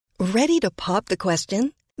Ready to pop the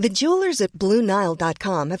question? The jewelers at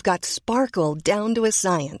BlueNile.com have got sparkle down to a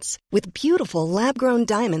science with beautiful lab-grown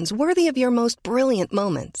diamonds worthy of your most brilliant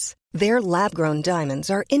moments. Their lab-grown diamonds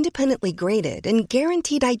are independently graded and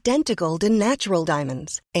guaranteed identical to natural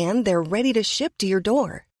diamonds, and they're ready to ship to your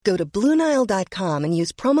door. Go to BlueNile.com and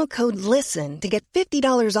use promo code LISTEN to get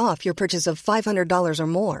 $50 off your purchase of $500 or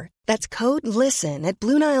more. That's code LISTEN at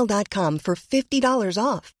BlueNile.com for $50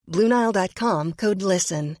 off. BlueNile.com, code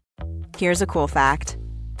LISTEN. Here's a cool fact.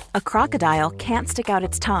 A crocodile can't stick out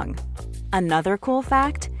its tongue. Another cool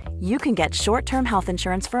fact, you can get short-term health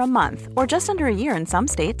insurance for a month or just under a year in some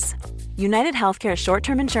states. United Healthcare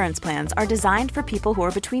short-term insurance plans are designed for people who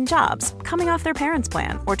are between jobs, coming off their parents'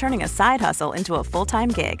 plan, or turning a side hustle into a full-time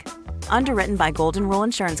gig. Underwritten by Golden Rule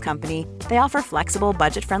Insurance Company, they offer flexible,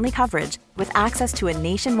 budget-friendly coverage with access to a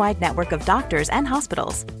nationwide network of doctors and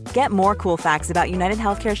hospitals. Get more cool facts about United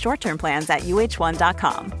Healthcare short-term plans at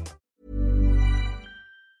uh1.com.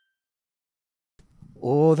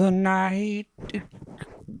 Oh, the night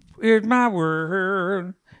is my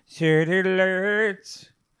world. City lights,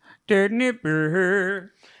 didn't it burn?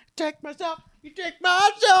 Take myself, you take my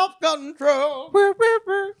self-control. You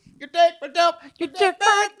take myself, you take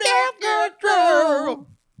my self-control.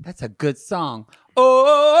 That's a good song.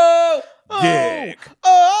 Oh, dick.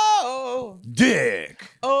 Oh,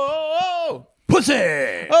 Dick. oh,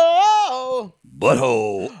 Pussy. oh,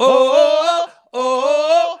 Butthole. oh,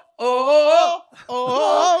 oh, oh,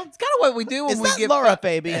 oh. It's kind of what we do when Is we that get Laura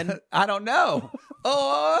Fabian? I don't know.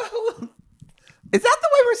 Oh, is that the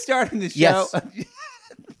way we're starting the show? Yes.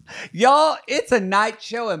 Y'all, it's a night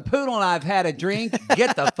show, and Poodle and I have had a drink.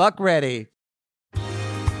 Get the fuck ready.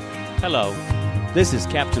 Hello, this is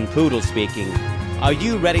Captain Poodle speaking. Are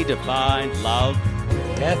you ready to find love?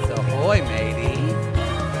 Yes, ahoy, matey.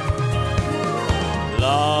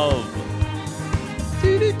 Love.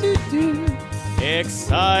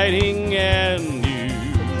 Exciting and new.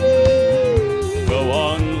 Go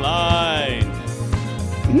online.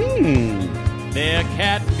 They're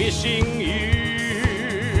catfishing you.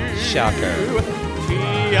 Shocker.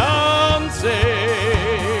 Fiancé.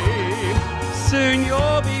 Soon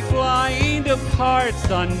you'll be flying to parts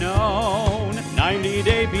unknown.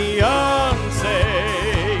 90-day Beyonce.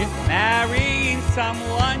 Marrying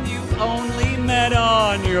someone you only met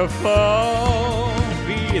on your phone.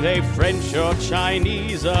 Be they French or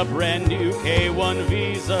Chinese, a brand new K1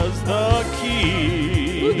 visa's the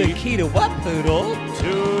key. Ooh, the key to what, Poodle?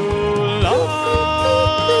 To love.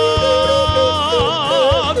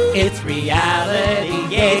 It's reality,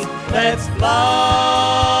 yes, let's love.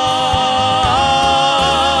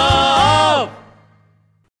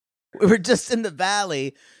 We were just in the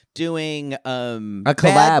valley doing A collab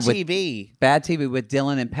Bad with TV. Bad TV with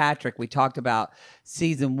Dylan and Patrick. We talked about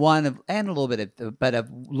season 1 of, and a little bit of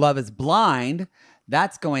Love is Blind.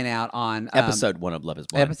 That's going out on Episode 1 of Love is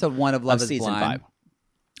Blind. Episode 1 of Love is season Blind. 5.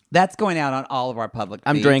 That's going out on all of our public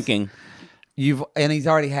I'm feeds. drinking. And he's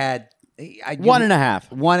already had 1.5.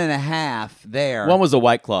 1.5 there. One was a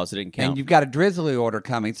White Claw, so it didn't count. And you've got a drizzly order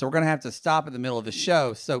coming, so we're going to have to stop in the middle of the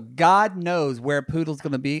show. So God knows where Poodle's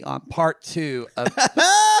going to be on part 2 of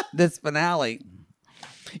this finale.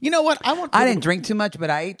 You know what? I didn't drink too much,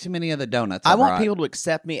 but I ate too many of the donuts. I want people to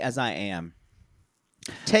accept me as I am.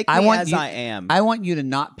 Take me as I am. I want you to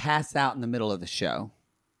not pass out in the middle of the show.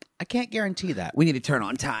 I can't guarantee that. We need to turn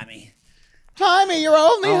on Timey. Timey, your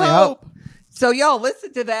only hope. So y'all,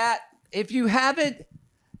 listen to that. If you haven't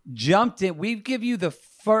jumped in, we give you the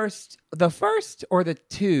first or the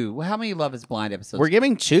 2. How many Love is Blind episodes? We're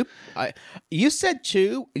giving 2. You said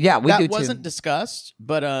 2. Yeah, we do 2. That wasn't discussed,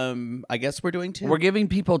 but I guess we're doing 2. We're giving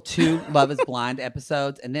people 2 Love is Blind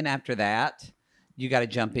episodes, and then after that, you got to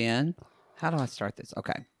jump in. How do I start this?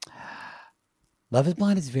 Okay. Love is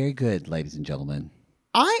Blind is very good, ladies and gentlemen.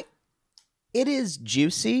 It is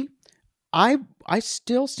juicy. I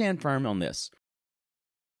still stand firm on this.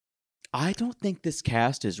 I don't think this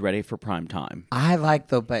cast is ready for prime time. I like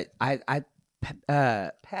though, but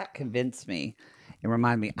Pat convinced me and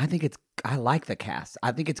reminded me. I like the cast.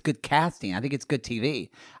 I think it's good casting. I think it's good TV.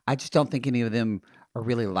 I just don't think any of them are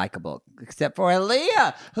really likable, except for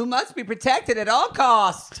Aaliyah, who must be protected at all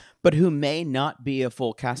costs, but who may not be a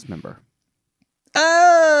full cast member.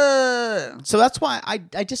 So that's why I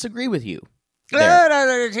disagree with you. She's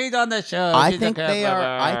on the show. I think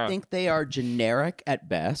they are generic at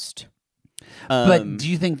best. But do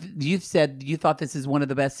you think you thought this is one of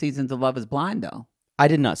the best seasons of Love is Blind, though? I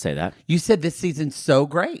did not say that. You said this season's so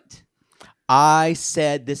great. I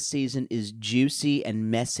said this season is juicy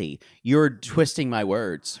and messy. You're twisting my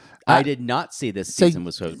words. I did not see this season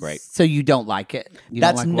was so great. So you don't like it?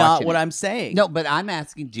 That's not what I'm saying. No, but I'm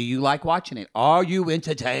asking, do you like watching it? Are you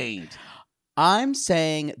entertained? I'm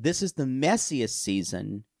saying this is the messiest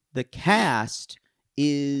season. The cast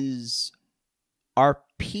are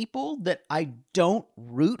people that I don't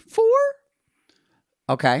root for.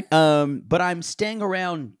 Okay. But I'm staying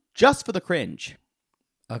around just for the cringe.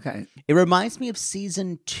 Okay. It reminds me of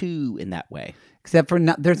season 2 in that way. Except for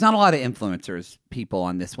there's not a lot of influencers people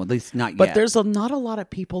on this one, at least not yet. But there's not a lot of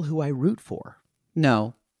people who I root for.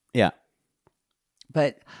 No. Yeah.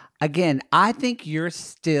 But again, I think you're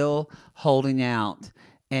still holding out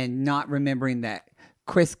and not remembering that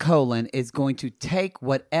Chris Colin is going to take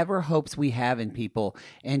whatever hopes we have in people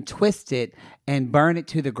and twist it and burn it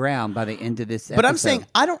to the ground by the end of this episode. But I'm saying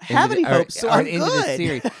I don't have any hopes, so I'm into good. This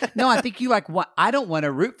series. No, I think you I don't want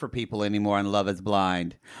to root for people anymore on Love is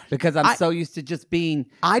Blind because I'm so used to just being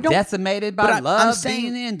decimated by love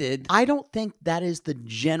being ended. I don't think that is the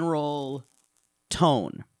general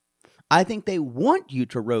tone. I think they want you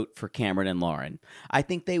to root for Cameron and Lauren. I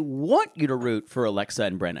think they want you to root for Alexa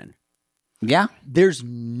and Brennan. Yeah. There's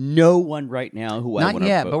no one right now who I want to Not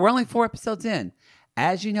yet, vote. but we're only 4 episodes in.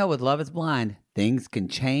 As you know, with Love is Blind, things can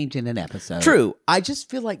change in an episode. True. I just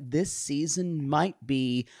feel like this season might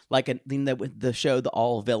be like the show The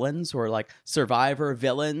All Villains or like Survivor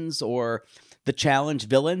Villains or The Challenge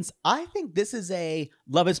Villains. I think this is a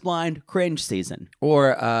Love is Blind cringe season.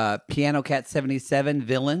 Or Piano Cat 77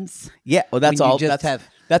 Villains. Yeah, well, that's all.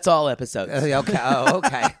 That's all episodes. Okay. Oh,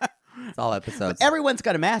 okay. It's all episodes. But everyone's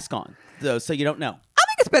got a mask on, though, so you don't know. I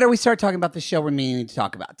think it's better we start talking about the show we're meaning to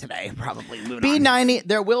talk about today. Probably moving on. B90,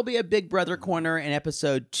 there will be a Big Brother corner in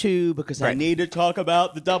episode 2 because I need to talk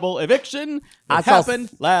about the double eviction that happened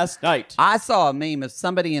last night. I saw a meme of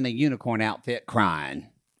somebody in a unicorn outfit crying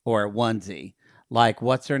or a onesie. Like,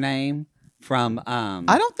 what's her name? From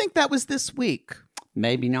I don't think that was this week.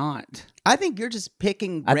 Maybe not. I think you're just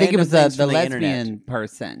picking I think it was the lesbian internet.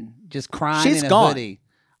 person just crying She's in a gone. hoodie.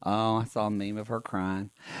 Oh, I saw a meme of her crying.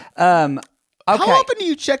 Okay. How often do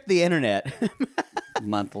you check the internet?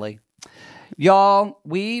 Monthly. Y'all,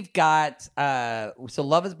 we've got so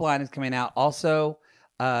Love is Blind is coming out. Also,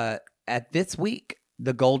 at this week,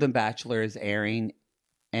 The Golden Bachelor is airing.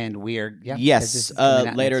 And we are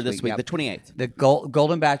later this week, the 28th. The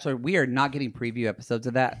Golden Bachelor, we are not getting preview episodes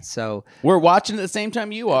of that. So we're watching at the same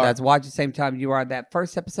time you are. That's watching the same time you are. That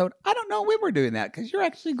first episode, I don't know when we're doing that because you're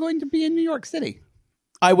actually going to be in New York City.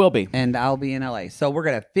 I will be. And I'll be in LA. So we're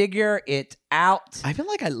going to figure it out. I feel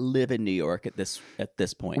like I live in New York at this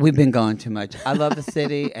point. We've been going too much. I love the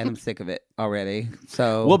city and I'm sick of it already.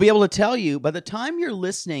 So we'll be able to tell you by the time you're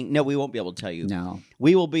listening. No, we won't be able to tell you. No.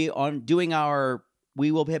 We will be we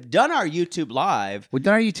will have done our YouTube live. We've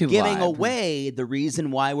done our YouTube giving live. away the reason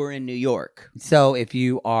why we're in New York. So if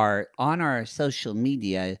you are on our social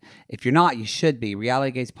media, if you're not, you should be.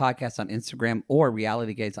 Reality Gaze Podcast on Instagram or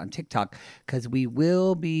Reality Gaze on TikTok, because we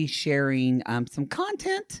will be sharing some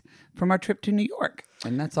content from our trip to New York.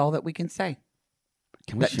 And that's all that we can say.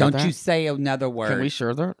 Can we share Don't that? you say another word. Can we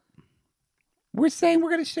share that? We're saying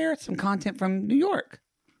we're going to share some content from New York.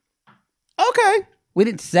 Okay. We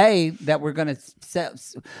didn't say that we're going to.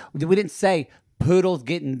 We didn't say Poodle's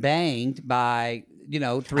getting banged by 3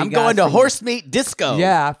 guys. I'm going to horse meat disco.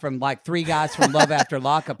 Yeah, from like 3 guys from Love After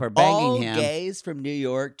Lockup are banging him. All gays from New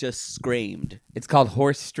York just screamed. It's called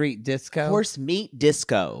Horse Street Disco. Horse meat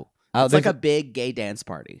disco. Oh, it's like a big gay dance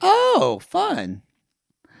party. Oh, fun!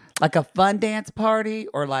 Like a fun dance party,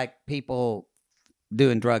 or like people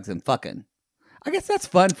doing drugs and fucking. I guess that's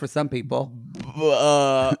fun for some people.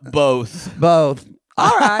 Both. Both.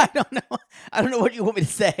 All right. I don't know what you want me to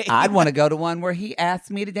say. I'd want to go to one where he asks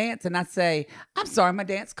me to dance and I say, I'm sorry, my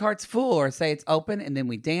dance card's full, or say it's open, and then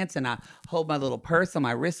we dance and I hold my little purse on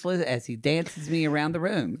my wristlet as he dances me around the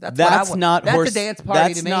room. That's a dance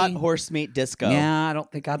party to me. That's not horse meat disco. Yeah, I don't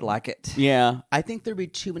think I'd like it. Yeah. I think there'd be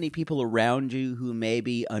too many people around you who may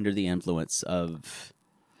be under the influence of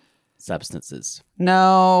substances.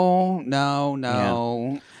 No.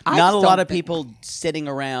 Yeah. Not a lot of people sitting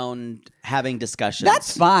around having discussions.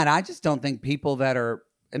 That's fine. I just don't think people that are,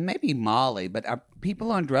 and maybe Molly, but are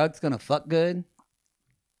people on drugs going to fuck good?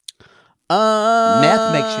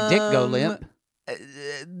 Meth makes your dick go limp.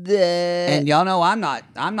 And y'all know I'm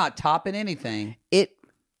not topping anything.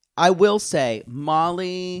 I will say,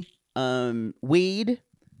 Molly, weed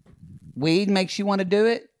makes you want to do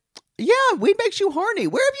it. Yeah, weed makes you horny.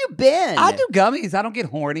 Where have you been? I do gummies. I don't get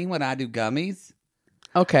horny when I do gummies.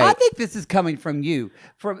 Okay. I think this is coming from you.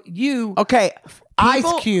 From you. Okay. Ice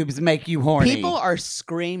cubes make you horny. People are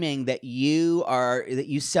screaming that you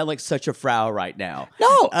sound like such a frau right now.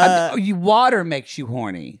 No, water makes you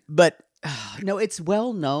horny. But no, it's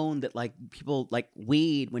well known that like people like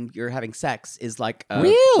weed when you're having sex is like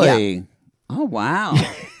really. Yeah. Oh wow.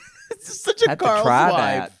 It's such a Carl's try wife.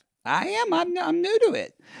 that. I am. I'm new to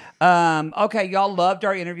it. Okay, y'all loved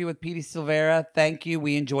our interview with Petey Silvera. Thank you.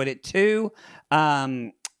 We enjoyed it too.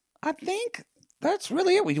 I think that's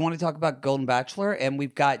really it. We want to talk about Golden Bachelor, and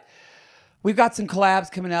we've got some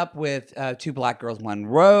collabs coming up with Two Black Girls, One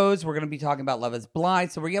Rose. We're going to be talking about Love Is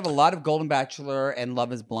Blind. So we have a lot of Golden Bachelor and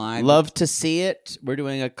Love Is Blind. Love to see it. We're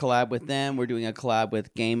doing a collab with them. We're doing a collab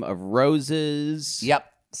with Game of Roses. Yep.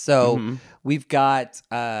 So we've got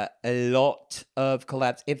a lot of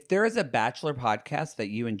collabs. If there is a Bachelor podcast that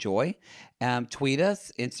you enjoy, tweet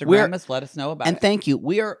us, Instagram us, let us know about it. And thank you.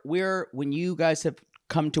 We're when you guys have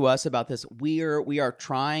come to us about this, we are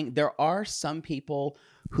trying. There are some people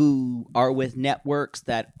who are with networks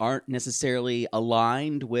that aren't necessarily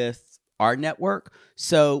aligned with our network.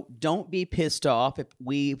 So don't be pissed off if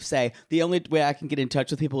we say the only way I can get in touch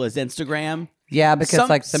with people is Instagram. Yeah,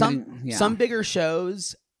 because some bigger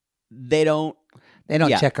shows, they don't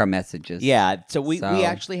check our messages. Yeah, so we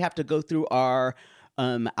actually have to go through our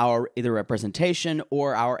either representation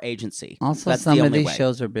or our agency. Also, that's some the of only these way.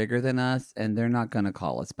 shows are bigger than us, and they're not going to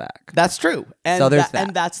call us back. That's true. And So there's that.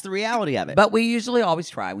 And that's the reality of it. But we usually always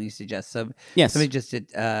try. We suggest some. Yes. Somebody just did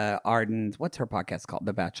Arden's. What's her podcast called?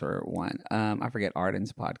 The Bachelor one. I forget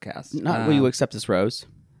Arden's podcast. Not will you accept this rose?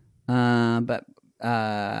 But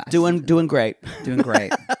Doing great. doing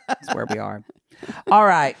great. That's where we are. All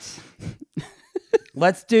right.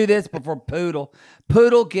 Let's do this before Poodle.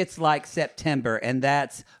 Poodle gets like September, and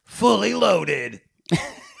that's fully loaded.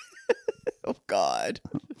 Oh, God.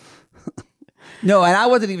 No, and I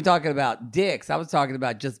wasn't even talking about dicks. I was talking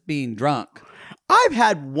about just being drunk. I've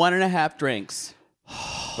had 1.5 drinks,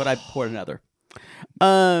 but I poured another.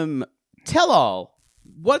 Tell all.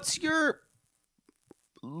 What's your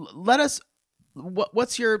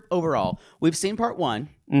overall? We've seen part 1.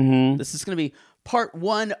 Mm-hmm. This is going to be part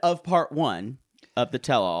 1 of part 1 of the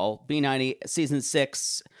Tell All. B90 season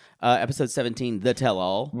 6, episode 17, The Tell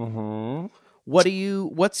All. Mm-hmm.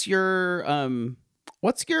 What's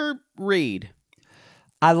your read?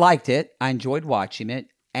 I liked it. I enjoyed watching it,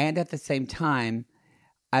 and at the same time,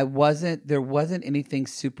 there wasn't anything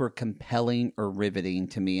super compelling or riveting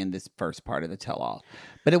to me in this first part of the tell-all.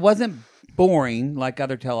 But it wasn't boring like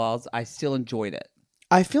other tell-alls. I still enjoyed it.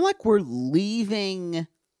 I feel like we're leaving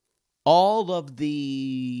all of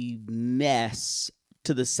the mess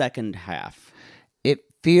to the second half. It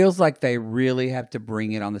feels like they really have to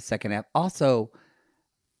bring it on the second half. Also,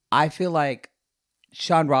 I feel like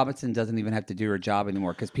Sean Robinson doesn't even have to do her job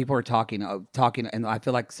anymore because people are talking, and I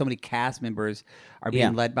feel like so many cast members are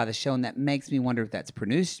being led by the show, and that makes me wonder if that's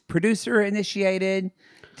producer initiated,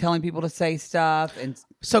 telling people to say stuff. And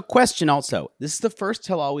so, question also: this is the first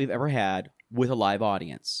tell-all we've ever had with a live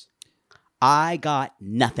audience. I got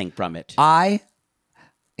nothing from it.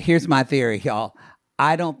 Here's my theory, y'all.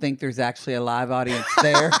 I don't think there's actually a live audience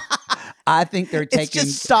there. I think they're taking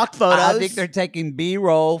just stock photos. I think they're taking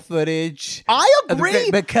B-roll footage. I agree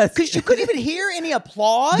because you couldn't even hear any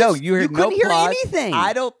applause. No, you heard no couldn't hear applause. anything.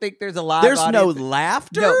 I don't think there's a live There's audience. no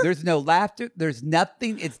laughter. No, there's no laughter. There's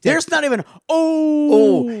nothing. It's there's not even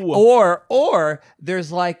or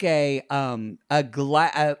there's like a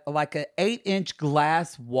like an 8-inch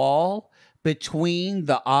glass wall between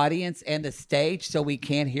the audience and the stage, so we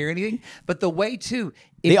can't hear anything. But the way too,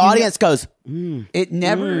 the audience goes. It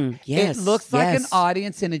never. Yes, it looks like an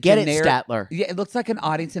audience in a Get generic. it, Statler. Yeah, it looks like an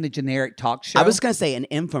audience in a generic talk show. I was going to say an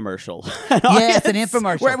infomercial. Yes, an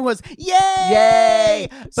infomercial where everyone's yay, yay,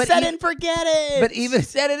 but set it and forget it. But even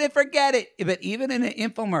set it and forget it. But even in an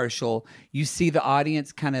infomercial, you see the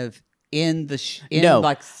audience kind of in the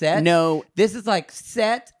like set. No, this is like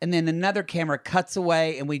set, and then another camera cuts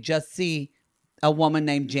away, and we just see a woman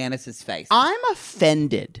named Janice's face. I'm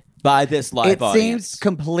offended by this live audience. It seems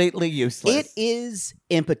completely useless. It is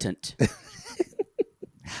impotent. I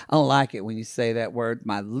don't like it when you say that word.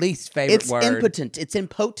 My least favorite word. It's impotent. It's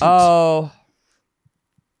impotent. Oh.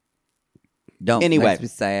 Anyway. Makes me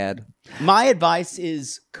sad. My advice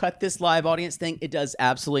is cut this live audience thing. It does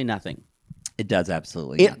absolutely nothing. It does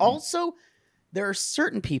absolutely nothing. Nothing. Also, there are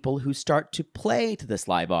certain people who start to play to this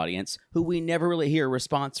live audience who we never really hear a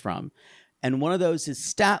response from. And one of those is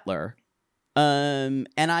Statler. And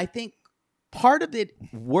I think part of it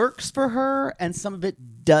works for her and some of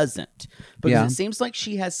it doesn't. Because it seems like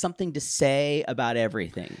she has something to say about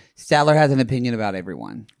everything. Statler has an opinion about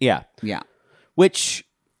everyone. Yeah. Yeah. which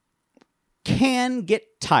can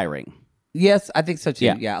get tiring. Yes, I think so too.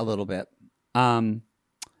 Yeah. Yeah, a little bit.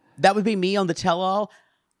 That would be me on the tell-all.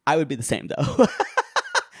 I would be the same, though.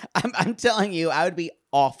 I'm telling you, I would be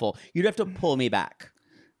awful. You'd have to pull me back.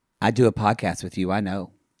 I do a podcast with you. I know.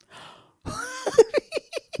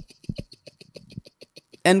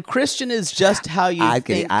 And Christian is just how you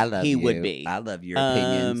think I love he you. would be. I love your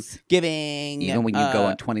opinions. Giving, Even when you go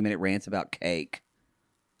on 20-minute rants about cake.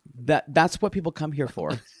 That's what people come here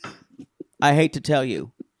for. I hate to tell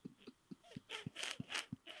you.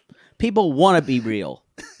 People want to be real.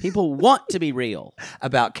 People want to be real.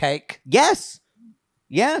 About cake? Yes.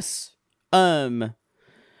 Yes. My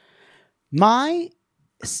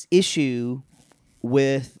issue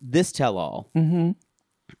with this tell-all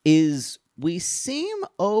is we seem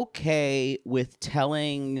okay with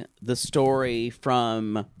telling the story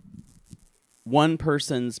from one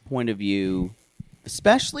person's point of view,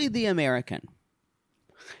 especially the American.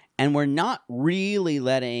 And we're not really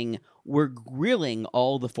we're grilling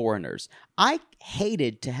all the foreigners. I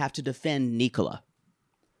hated to have to defend Nicola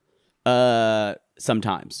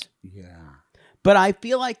sometimes. Yeah. But I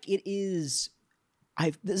feel like it is...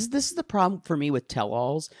 This is the problem for me with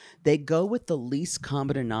tell-alls. They go with the least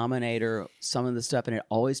common denominator, some of the stuff, and it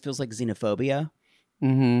always feels like xenophobia.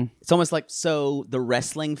 Mm-hmm. It's almost like so the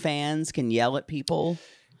wrestling fans can yell at people.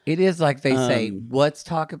 It is like they say, let's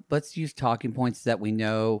use talking points that we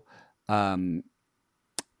know that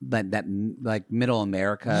like middle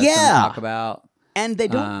America can talk about. And they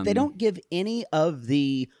don't give any of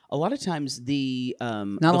a lot of times the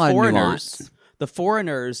not a lot foreigners. of nuance. The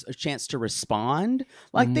foreigners a chance to respond.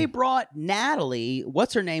 Like they brought Natalie,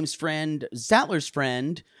 what's her name's friend, Statler's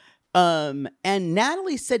friend, and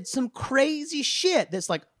Natalie said some crazy shit that's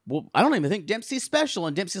like, well, I don't even think Dempsey's special.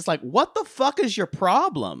 And Dempsey's like, what the fuck is your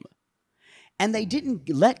problem? And they didn't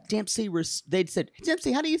let Dempsey, they'd said,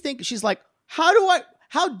 Dempsey, how do you think? She's like, how do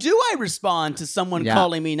I respond to someone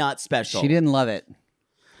calling me not special? She didn't love it,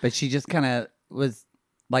 but she just kind of was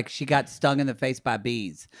like she got stung in the face by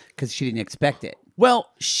bees because she didn't expect it. Well,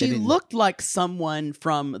 she looked like someone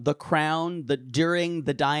from The Crown during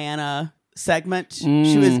the Diana segment.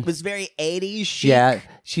 She was very 80s chic. Yeah,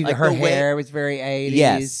 like her hair was very 80s.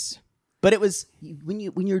 Yes, but it was when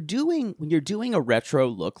you're doing a retro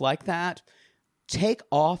look like that, take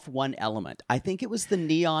off one element. I think it was the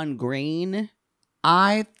neon green.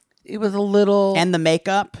 It was a little, and the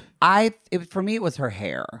makeup. For me, it was her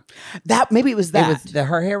hair. Maybe it was that.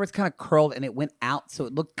 Her hair was kind of curled and it went out, so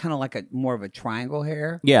it looked kind of like more of a triangle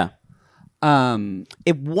hair. Yeah.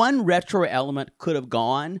 If one retro element could have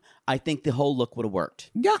gone, I think the whole look would have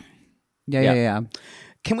worked. Yeah.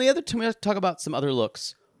 Can we talk about some other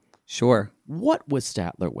looks? Sure. What was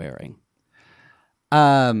Statler wearing?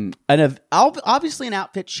 Obviously an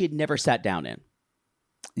outfit she had never sat down in.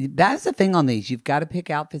 That's the thing on these. You've got to pick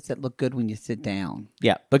outfits that look good when you sit down.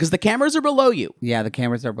 Yeah, because the cameras are below you. Yeah, the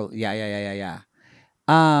cameras are below. Yeah.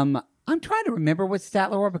 I'm trying to remember what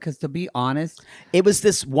Statler wore because, to be honest, it was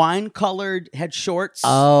this wine-colored head shorts.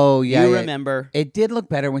 Oh, yeah. You remember. It did look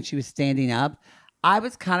better when she was standing up. I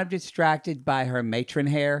was kind of distracted by her matron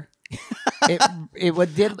hair.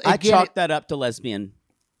 I chalked that up to lesbian.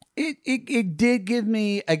 It did give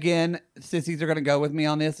me, again, sissies are going to go with me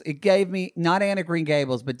on this. It gave me not Anne of Green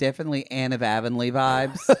Gables, but definitely Anne of Avonlea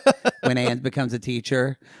vibes when Anne becomes a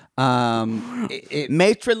teacher.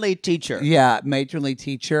 Matronly teacher. Yeah, matronly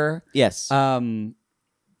teacher. Yes. Her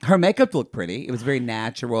makeup looked pretty. It was very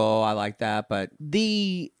natural. I like that. But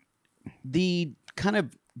the kind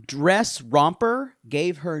of dress romper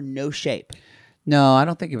gave her no shape. No, I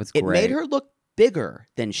don't think it was great. It made her look bigger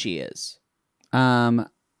than she is.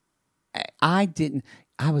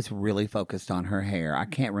 I was really focused on her hair. I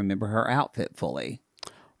can't remember her outfit fully.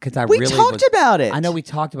 Because we talked about it. I know we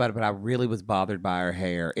talked about it, but I really was bothered by her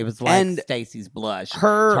hair. It was like Stacey's blush. It's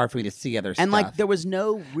hard for me to see other stuff. And like there was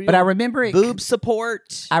no real but I remember it, boob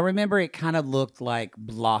support. I remember it kind of looked like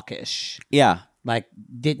blockish. Yeah. Like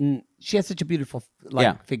she has such a beautiful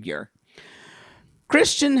figure.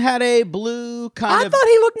 Christian had a blue kind of I thought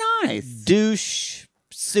he looked nice. Douche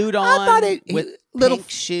suit on with pink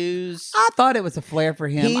shoes. I thought it was a flair for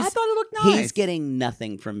him. I thought it looked nice. He's getting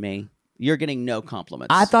nothing from me. You're getting no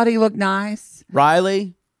compliments. I thought he looked nice.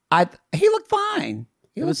 Riley? He looked fine.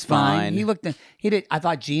 It was fine. He did. I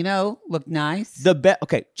thought Gino looked nice.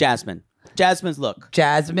 Okay, Jasmine. Jasmine's look.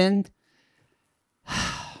 Jasmine.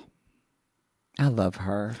 I love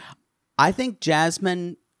her. I think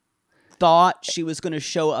Jasmine thought she was going to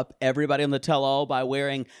show up everybody on the tell-all by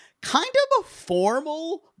wearing kind of a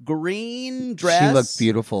formal green dress. She looked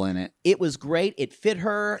beautiful in it. It was great. It fit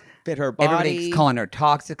her body. Everybody's calling her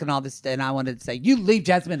toxic and all this. And I wanted to say, you leave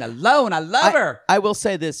Jasmine alone. I love her. I will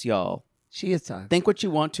say this, y'all. She is toxic. Think what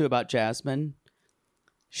you want to about Jasmine.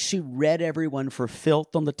 She read everyone for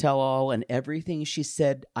filth on the tell-all, and everything she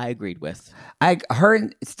said, I agreed with. Her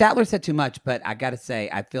and Statler said too much, but I got to say,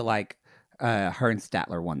 I feel like her and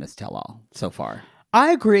Statler won this tell-all so far.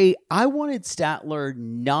 I agree. I wanted Statler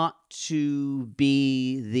not to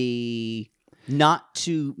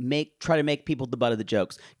try to make people the butt of the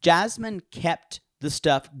jokes. Jasmine kept the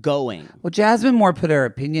stuff going. Well, Jasmine more put her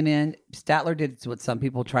opinion in. Statler did what some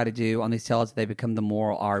people try to do on these tell-alls. They become the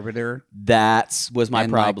moral arbiter. That was my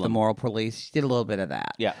problem. Like the moral police. She did a little bit of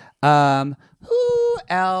that. Yeah. Who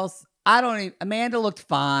else? Amanda looked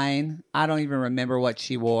fine. I don't even remember what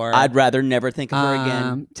she wore. I'd rather never think of her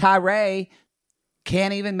again. Tyree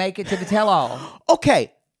can't even make it to the tell-all.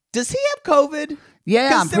 Okay. Does he have COVID?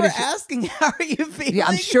 Yeah, I'm pretty sure. Asking, how are you feeling? Yeah,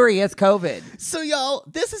 I'm sure he has COVID. So, y'all,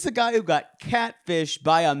 this is a guy who got catfished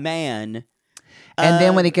by a man. And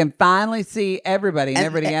then when he can finally see everybody and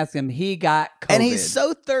everybody asks him, he got COVID. And he's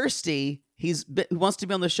so thirsty. He wants to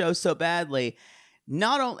be on the show so badly.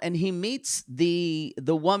 And he meets the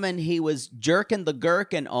woman he was jerking the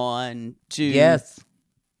gherkin on to. Yes.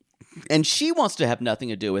 And she wants to have nothing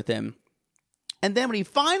to do with him. And then when he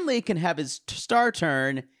finally can have his star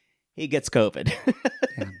turn, he gets COVID.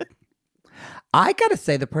 Yeah. I got to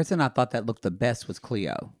say, the person I thought that looked the best was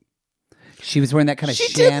Cleo. She was wearing that kind of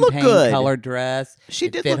champagne-colored dress. She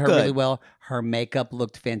did look fit her good. really well. Her makeup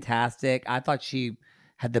looked fantastic. I thought she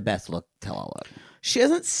had the best look tell-all look. She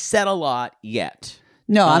hasn't said a lot yet.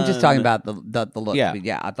 No, I'm just talking about the look. Yeah. But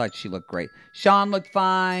yeah, I thought she looked great. Sean looked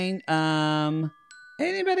fine.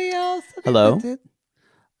 Anybody else? Hello? That's it.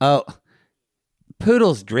 Oh,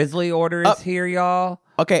 Poodle's Drizzly order is here, y'all.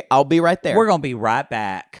 Okay, I'll be right there. We're going to be right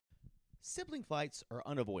back. Sibling fights are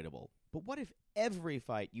unavoidable, but what if every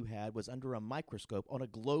fight you had was under a microscope on a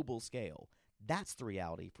global scale? That's the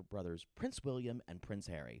reality for brothers Prince William and Prince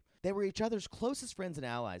Harry. They were each other's closest friends and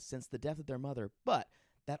allies since the death of their mother, but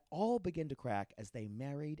that all began to crack as they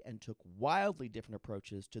married and took wildly different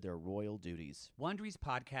approaches to their royal duties. Wondery's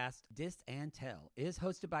podcast, Dis and Tell, is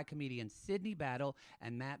hosted by comedians Sydney Battle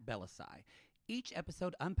and Matt Belisai. Each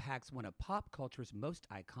episode unpacks one of pop culture's most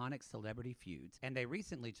iconic celebrity feuds, and they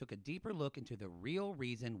recently took a deeper look into the real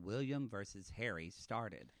reason William versus Harry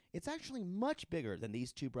started. It's actually much bigger than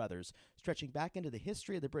these two brothers, stretching back into the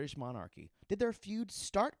history of the British monarchy. Did their feud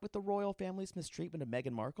start with the royal family's mistreatment of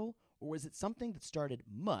Meghan Markle, or was it something that started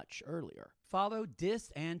much earlier? Follow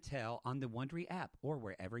Dis and Tell on the Wondery app or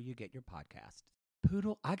wherever you get your podcasts.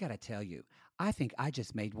 Poodle, I gotta tell you, I think I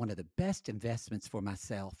just made one of the best investments for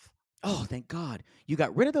myself. Oh, thank God. You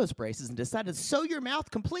got rid of those braces and decided to sew your mouth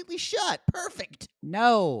completely shut. Perfect.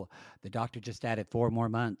 No, the doctor just added 4 more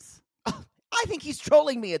months. Oh, I think he's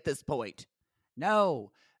trolling me at this point. No.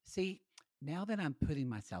 See, now that I'm putting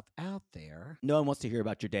myself out there. No one wants to hear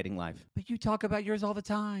about your dating life. But you talk about yours all the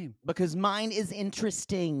time. Because mine is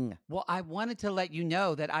interesting. Well, I wanted to let you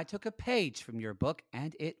know that I took a page from your book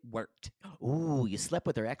and it worked. Ooh, you slept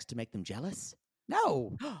with their ex to make them jealous?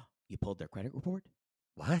 No. You pulled their credit report?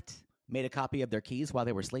 What? Made a copy of their keys while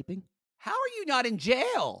they were sleeping? How are you not in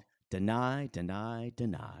jail? Deny, deny,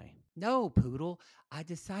 deny. No, Poodle. I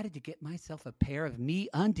decided to get myself a pair of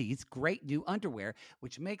MeUndies great new underwear,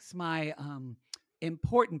 which makes my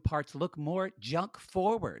important parts look more junk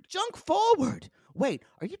forward. Junk forward? Wait,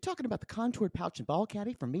 are you talking about the contoured pouch and ball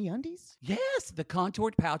caddy from MeUndies? Yes, the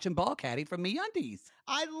contoured pouch and ball caddy from MeUndies.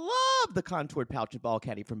 I love the contoured pouch and ball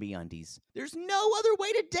caddy from MeUndies. There's no other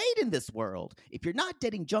way to date in this world. If you're not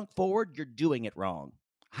dating junk forward, you're doing it wrong.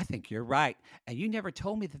 I think you're right. And you never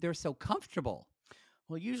told me that they're so comfortable.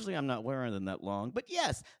 Well, usually I'm not wearing them that long, but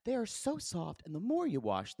yes, they are so soft, and the more you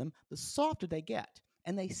wash them, the softer they get.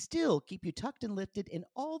 And they still keep you tucked and lifted in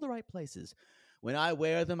all the right places. When I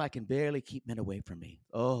wear them, I can barely keep men away from me.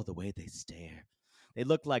 Oh, the way they stare. They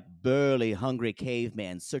look like burly, hungry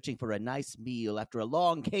cavemen searching for a nice meal after a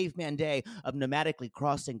long caveman day of nomadically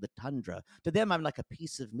crossing the tundra. To them, I'm like a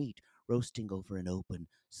piece of meat roasting over an open,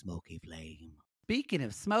 smoky flame. Speaking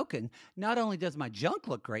of smoking, not only does my junk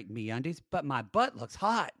look great in MeUndies, but my butt looks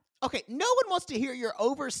hot. Okay, no one wants to hear your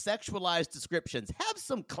over-sexualized descriptions. Have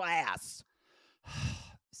some class.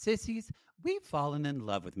 Sissies, we've fallen in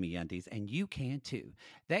love with MeUndies, and you can too.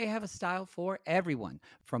 They have a style for everyone.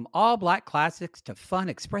 From all black classics to fun,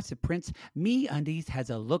 expressive prints, MeUndies has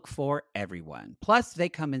a look for everyone. Plus, they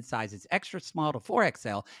come in sizes extra small to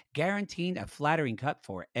 4XL, guaranteeing a flattering cut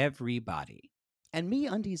for everybody. And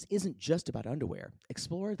MeUndies isn't just about underwear.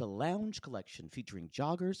 Explore the lounge collection featuring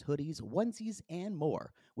joggers, hoodies, onesies, and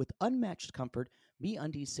more. With unmatched comfort,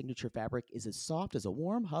 MeUndies' signature fabric is as soft as a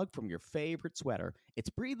warm hug from your favorite sweater. It's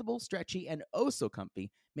breathable, stretchy, and oh so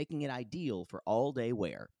comfy, making it ideal for all-day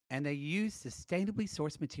wear. And they use sustainably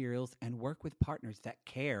sourced materials and work with partners that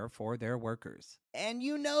care for their workers. And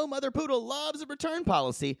you know Mother Poodle loves a return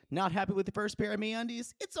policy. Not happy with the first pair of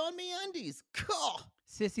MeUndies? It's on MeUndies. Cool.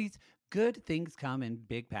 Sissies, good things come in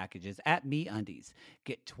big packages at MeUndies.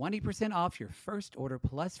 Get 20% off your first order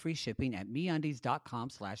plus free shipping at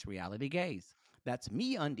MeUndies.com/realitygaze. That's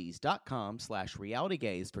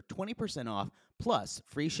MeUndies.com/realitygaze for 20% off plus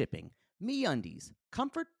free shipping. MeUndies,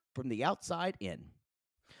 comfort from the outside in.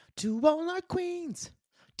 To all our queens,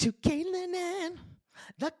 to Caitlin and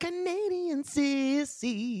the Canadian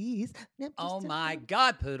sissies. Oh my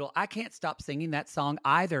God, Poodle. I can't stop singing that song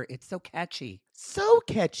either. It's so catchy. So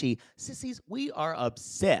catchy. Sissies, we are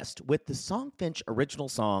obsessed with the Songfinch original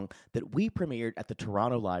song that we premiered at the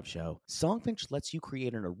Toronto Live Show. Songfinch lets you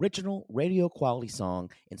create an original radio quality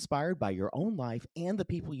song inspired by your own life and the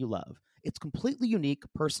people you love. It's completely unique,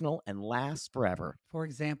 personal, and lasts forever. For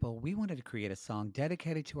example, we wanted to create a song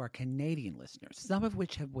dedicated to our Canadian listeners, some of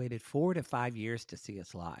which have waited 4 to 5 years to see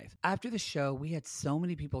us live. After the show, we had so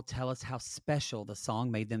many people tell us how special the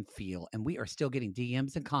song made them feel, and we are still getting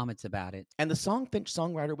DMs and comments about it. And the Songfinch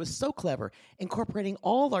songwriter was so clever, incorporating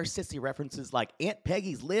all our sissy references like Aunt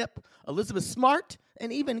Peggy's Lip, Elizabeth Smart,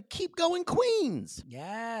 and even Keep Going Queens.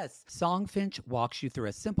 Yes. Songfinch walks you through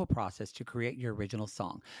a simple process to create your original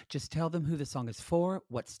song. Just tell them who the song is for,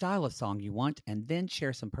 what style of song you want, and then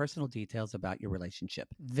share some personal details about your relationship.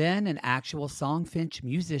 Then an actual Songfinch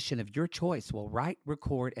musician of your choice will write,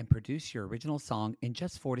 record, and produce your original song in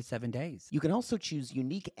just 4 to 7 days. You can also choose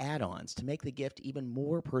unique add-ons to make the gift even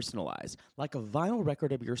more personalized, like a vinyl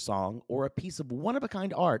record of your song or a piece of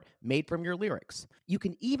one-of-a-kind art made from your lyrics. You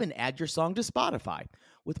can even add your song to Spotify.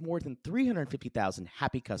 With more than 350,000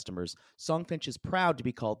 happy customers, Songfinch is proud to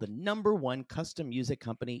be called the #1 custom music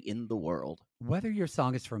company in the world. Whether your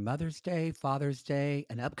song is for Mother's Day, Father's Day,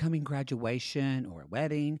 an upcoming graduation, or a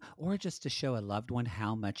wedding, or just to show a loved one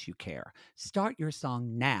how much you care, start your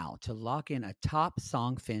song now to lock in a top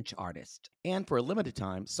Songfinch artist. And for a limited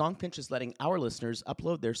time, Songfinch is letting our listeners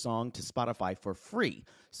upload their song to Spotify for free,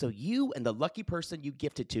 so you and the lucky person you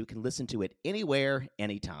gift it to can listen to it anywhere,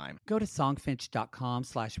 anytime. Go to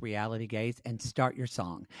songfinch.com/realitygaze and start your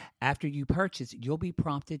song. After you purchase, you'll be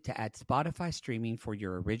prompted to add Spotify streaming for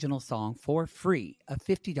your original song for free, a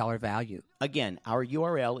 $50 value. Again, our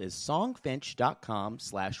URL is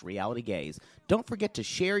songfinch.com/realitygaze. Don't forget to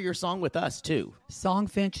share your song with us, too.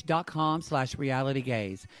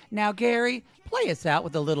 Songfinch.com/realitygaze. Now, Gary, play us out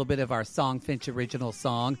with a little bit of our Songfinch original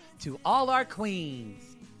song, To All Our Queens.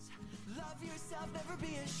 Love yourself, never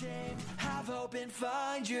be ashamed. Have hope and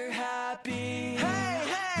find your happy.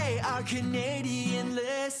 Hey, hey, our Canadian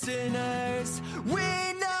listeners. We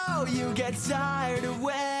know you get tired of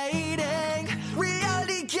waiting.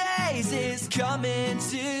 Reality Gaze is coming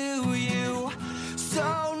to you.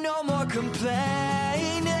 So no more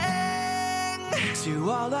complaining. To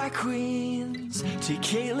all our queens, to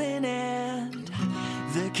Caitlin and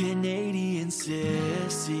the Canadian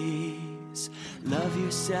sissies. Love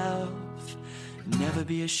yourself, never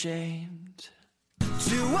be ashamed.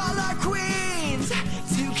 To all our queens,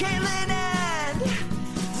 to Caitlin and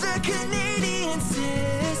the Canadian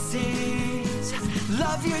sissies.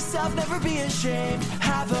 Love yourself, never be ashamed.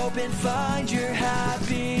 Have hope and find your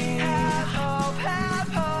happy. Have hope, have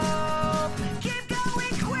hope. Keep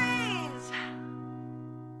going, queens.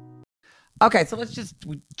 Okay, so let's just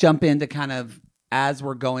jump into kind of as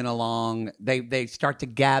we're going along. They start to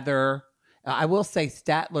gather. I will say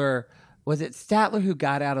Statler, was it Statler who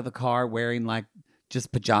got out of the car wearing like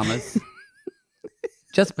just pajamas?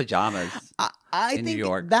 Just pajamas. I in think New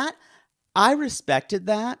York. that I respected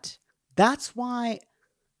that. That's why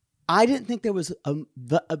I didn't think there was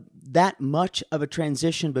that much of a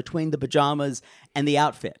transition between the pajamas and the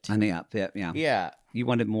outfit. On the outfit, yeah. Yeah. You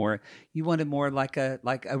wanted more like a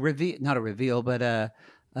reveal, not a reveal, but a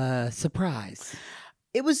surprise.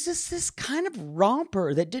 It was just this kind of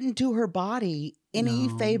romper that didn't do her body any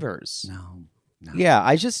favors. No. Yeah,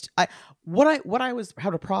 what I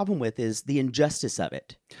had a problem with is the injustice of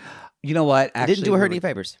it. You know what? It Actually, didn't do her any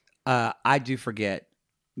favors. I do forget.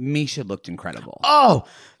 Misha looked incredible. Oh,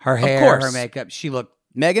 her hair, course. her makeup. She looked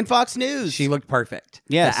Megan Fox News. She looked perfect.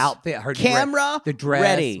 Yes. The outfit, her camera, the dress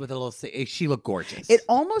ready. with a little. She looked gorgeous. It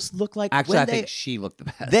almost looked like actually, I think she looked the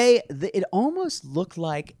best. It almost looked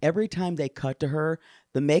like every time they cut to her,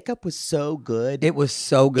 the makeup was so good. It was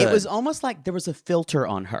so good. It was almost like there was a filter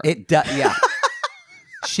on her. It does, yeah.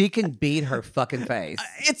 She can beat her fucking face.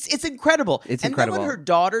 It's incredible. It's and incredible. then when her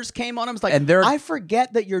daughters came on, I was like, And they're- I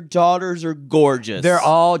forget that your daughters are gorgeous. They're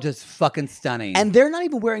all just fucking stunning. and they're not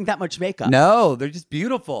even wearing that much makeup. no, they're just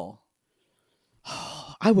beautiful.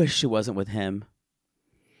 I wish she wasn't with him.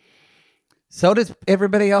 So does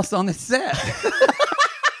everybody else on the set.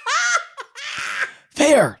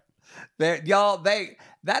 Fair.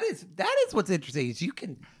 That is what's interesting. Is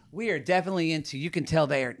we are definitely into. You can tell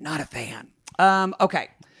they are not a fan. Okay,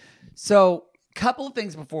 so couple of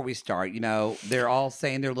things before we start. They're all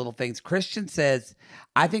saying their little things. Christian says,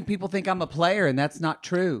 "I think people think I'm a player, and that's not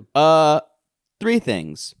true." 3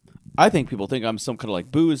 things. I think people think I'm some kind of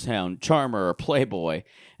like booze hound, charmer, or playboy.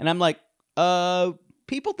 And I'm like,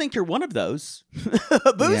 People think you're one of those.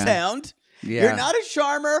 Booze Yeah. hound. Yeah. You're not a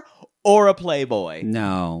charmer or a playboy.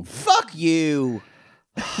 No. Fuck you.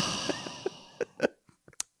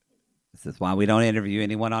 This is why we don't interview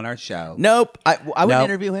anyone on our show. Nope. I would Nope.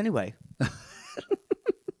 interview anyway.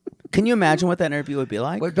 Can you imagine what that interview would be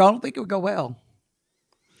like? I don't think it would go well.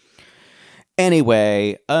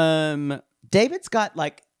 Anyway, David's got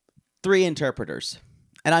like 3 interpreters.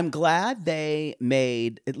 And I'm glad they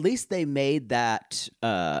made that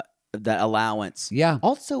allowance. Yeah.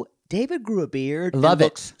 Also, David grew a beard. Love and it.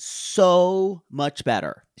 looks so much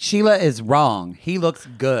better. Sheila is wrong. He looks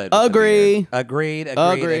good. with the Agree. beard. Agreed.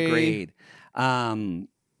 Agree.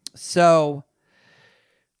 So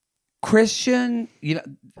Christian,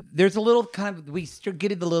 there's a little kind of, we start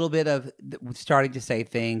getting a little bit of starting to say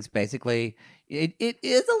things. Basically, it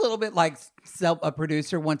is a little bit like a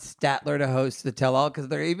producer wants Statler to host the tell-all because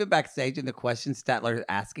they're even backstage in the questions Statler is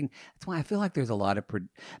asking. That's why I feel like there's a lot of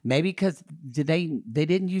maybe because they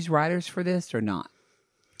didn't use writers for this or not.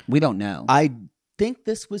 We don't know. I think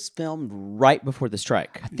this was filmed right before the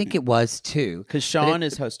strike I think it was too. because Sean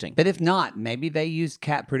is hosting. But if not, maybe they used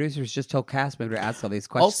producers just told cast member to ask all these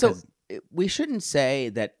questions. Also, we shouldn't say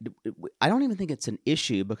that. I don't even think it's an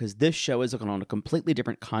issue because this show is on a completely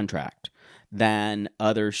different contract than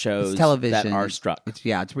other shows it's television that are struck.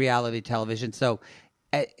 It's reality television. So,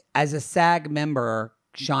 as a SAG member,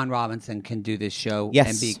 Sean Robinson can do this show Yes.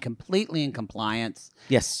 and be completely in compliance.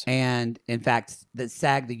 Yes. And in fact, the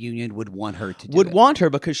SAG, the union, would want her to do Would it. want her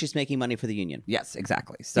because she's making money for the union. Yes,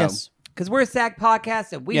 exactly. So, Yes. because we're a SAG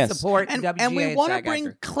podcast and we Yes. support and WGA we want to SAG bring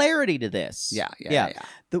actor. clarity to this. Yeah.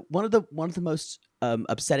 One of the most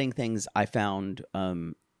upsetting things I found.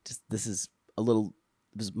 This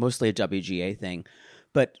was mostly a WGA thing,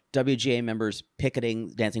 but WGA members picketing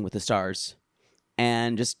Dancing with the Stars,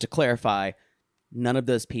 and just to clarify, none of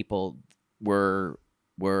those people were.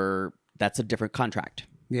 That's a different contract,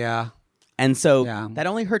 Yeah. and so Yeah. that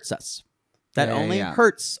only hurts us. That Yeah, only yeah.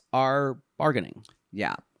 hurts our bargaining.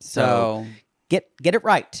 Yeah. So get it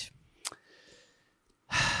right.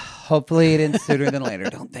 Hopefully it ends sooner than later.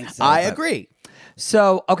 Don't think so. I but- agree.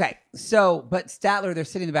 So, okay. So, but Statler, they're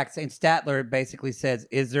sitting in the back saying, Statler basically says,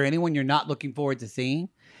 is there anyone you're not looking forward to seeing?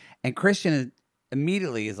 And Christian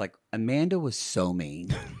immediately is like, Amanda was so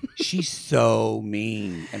mean. She's so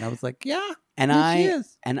mean. And I was like, yeah. And she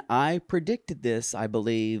is. I predicted this, I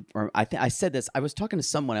believe, or I said this. I was talking to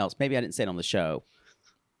someone else. Maybe I didn't say it on the show.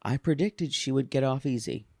 I predicted she would get off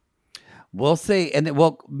easy. We'll see. And then,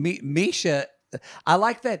 Misha, I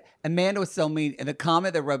like that Amanda was so mean. And the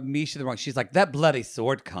comment that rubbed Misha the wrong, she's like, that bloody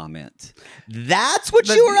sword comment. That's what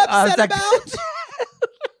But you were I was upset like- about?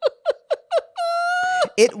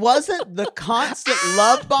 It wasn't the constant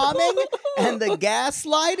love bombing and the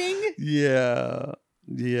gaslighting? Yeah.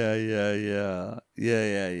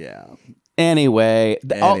 Anyway,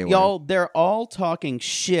 Anyway. y'all, they're all talking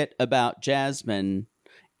shit about Jasmine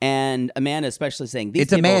and Amanda, especially saying these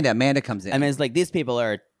It's people, Amanda. Amanda comes in. Amanda's like, these people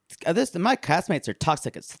are, my castmates are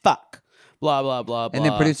toxic as fuck. Blah, blah, blah, blah. And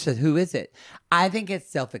then producer says, who is it? I think it's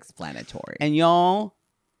self-explanatory. And y'all,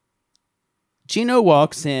 Gino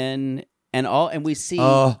walks in and we see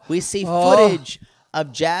footage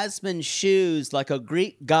of Jasmine's shoes like a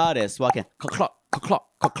Greek goddess walking. Clock, clock,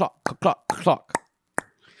 clock, clock, clock.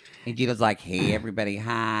 And Gino's like, hey, everybody,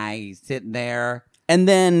 hi. He's sitting there. And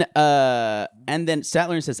then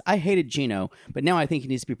Statler says, I hated Gino, but now I think he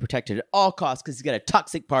needs to be protected at all costs because he's got a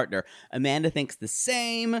toxic partner. Amanda thinks the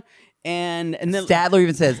same. And then Statler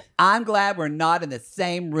even says, I'm glad we're not in the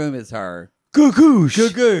same room as her. Gugoosh.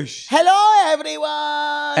 Gugoosh. Hello,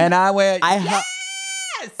 everyone. And I went, yes!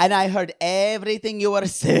 And I heard everything you were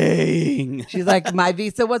saying. She's like, my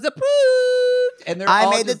visa was approved. And they're I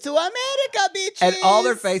all made just, it to America, bitches. and all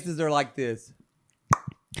their faces are like this.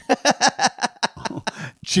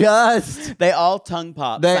 Just They all tongue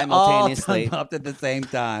pop they all simultaneously. tongue popped at the same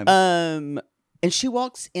time. And she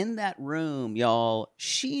walks in that room, y'all.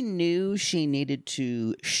 She knew she needed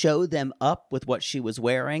to show them up with what she was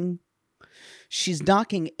wearing. She's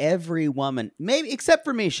knocking every woman, maybe except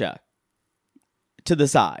for Misha, to the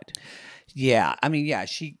side. Yeah, I mean, yeah,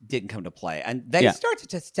 she didn't come to play. And they start to,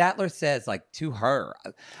 Statler says, like, to her.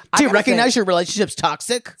 Do you recognize your relationship's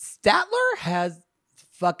toxic? Statler has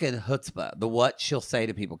fucking chutzpah, the what she'll say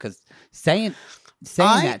to people, because saying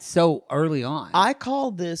that so early on. I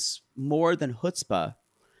call this more than chutzpah.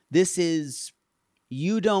 This is,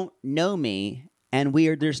 you don't know me, and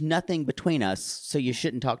there's nothing between us, so you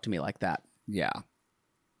shouldn't talk to me like that. Yeah.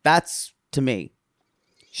 That's, to me.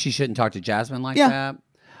 She shouldn't talk to Jasmine like that?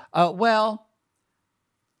 Well,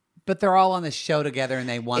 but they're all on the show together and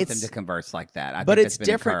they want them to converse like that. But it's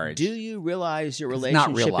different. Do you realize your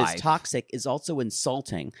relationship is toxic is also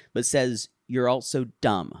insulting, but says you're also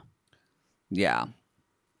dumb? Yeah.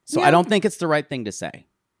 So I don't think it's the right thing to say.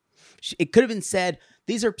 It could have been said,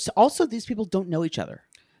 these people don't know each other.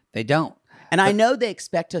 They don't. And I know they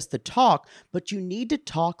expect us to talk, but you need to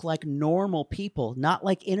talk like normal people, not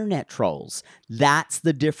like internet trolls. That's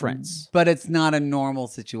the difference. But it's not a normal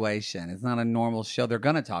situation. It's not a normal show. They're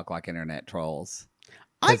going to talk like internet trolls.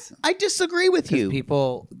 I disagree with you.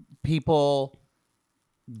 People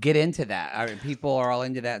get into that. I mean, people are all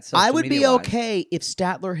into that. I would be okay if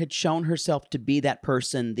Statler had shown herself to be that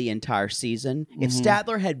person the entire season. Mm-hmm. If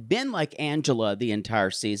Statler had been like Angela the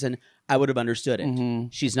entire season, I would have understood it. Mm-hmm.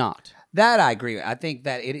 She's not. That I agree with. I think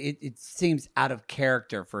that it seems out of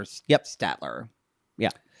character for Statler. Yeah.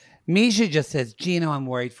 Misha just says, Gino, I'm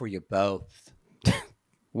worried for you both.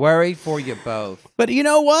 Worried for you both. But you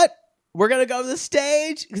know what? We're going to go to the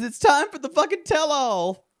stage because it's time for the fucking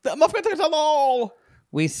tell-all. The motherfucking tell-all.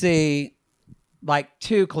 We see like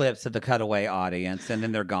 2 clips of the cutaway audience and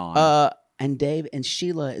then they're gone. And Dave and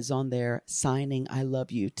Sheila is on there signing I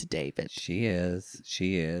love you to David. She is.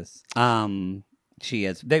 She is.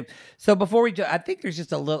 So before we do, I think there's just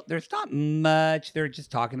there's not much. They're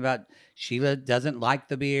just talking about Sheila doesn't like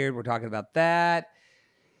the beard. We're talking about that.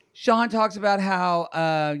 Sean talks about how,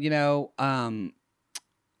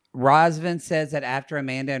 Razvan says that after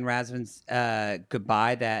Amanda and Razvan's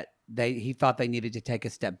goodbye that he thought they needed to take a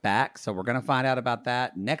step back. So we're going to find out about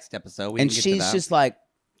that next episode. And she's just like,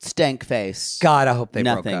 stank face. God, I hope they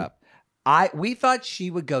broke up. We thought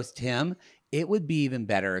she would ghost him. It would be even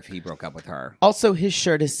better if he broke up with her. Also, his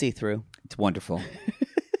shirt is see-through. It's wonderful.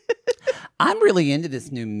 I'm really into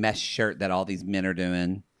this new mesh shirt that all these men are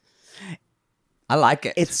doing. I like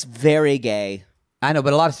it. It's very gay. I know,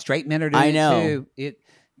 but a lot of straight men are doing it too.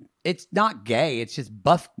 It's not gay. It's just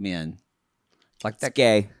buff men. Like that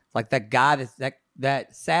gay. Like that guy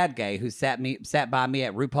that sad gay who sat by me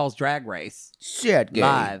at RuPaul's Drag Race. Sad gay.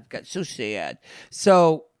 Live. Got so sad.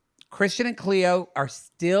 So Christian and Cleo are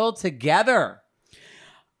still together.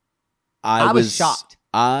 I was shocked.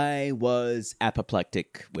 I was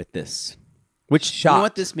apoplectic with this. Which, you know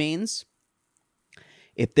what this means?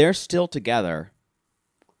 If they're still together,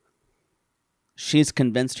 she's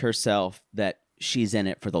convinced herself that she's in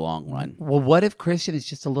it for the long run. Well, what if Christian is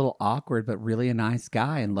just a little awkward but really a nice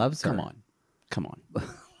guy and loves her? Come on.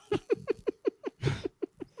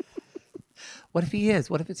 What if he is?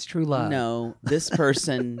 What if it's true love? No, this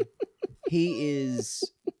person, he's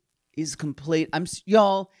complete.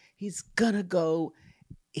 Y'all, he's gonna go.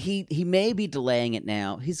 He may be delaying it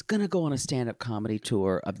now. He's gonna go on a stand-up comedy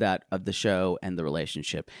tour of the show and the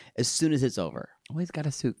relationship as soon as it's over. Oh, he's got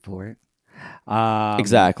a suit for it.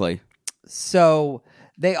 Exactly. So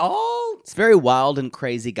it's very wild and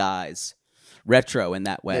crazy guys. Retro in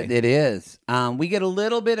that way. It is. We get a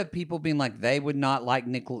little bit of people being like they would not like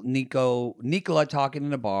Nicola talking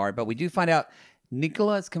in a bar, but we do find out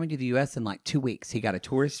Nicola is coming to the U.S. in like 2 weeks. He got a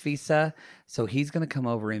tourist visa, so he's going to come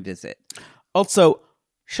over and visit. Also,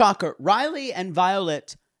 shocker, Riley and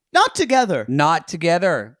Violet not together. Not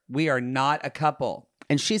together. We are not a couple.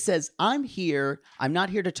 And she says, I'm here. I'm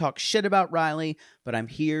not here to talk shit about Riley, but I'm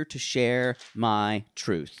here to share my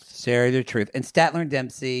truth. Share the truth. And Statler and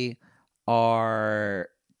Dempsey are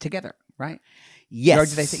together, right? Yes. Or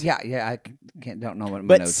did they say, yeah. I don't know what.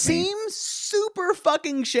 But seems super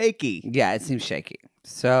fucking shaky. Yeah, it seems shaky.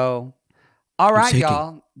 So, all right,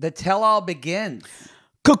 y'all. The tell-all begins.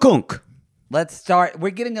 Kukunk. Let's start.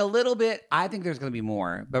 We're getting a little bit. I think there's going to be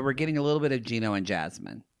more, but we're getting a little bit of Gino and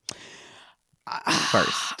Jasmine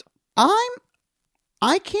first.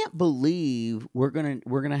 I can't believe we're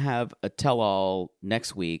gonna have a tell-all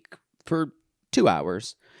next week for 2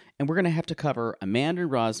 hours. And we're going to have to cover Amanda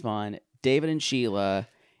and Razvan, David and Sheila,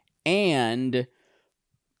 and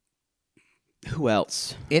who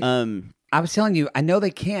else? I was telling you, I know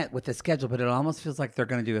they can't with the schedule, but it almost feels like they're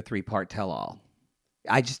going to do a 3-part tell-all.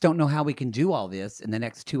 I just don't know how we can do all this in the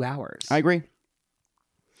next 2 hours. I agree.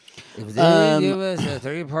 It was a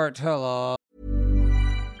 3-part tell-all.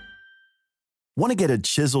 Want to get a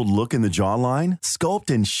chiseled look in the jawline? Sculpt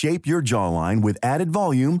and shape your jawline with added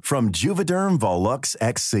volume from Juvederm Volux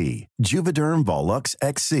XC. Juvederm Volux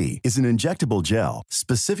XC is an injectable gel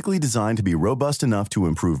specifically designed to be robust enough to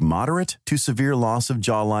improve moderate to severe loss of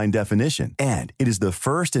jawline definition. And it is the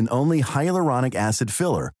first and only hyaluronic acid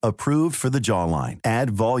filler approved for the jawline.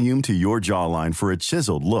 Add volume to your jawline for a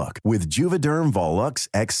chiseled look with Juvederm Volux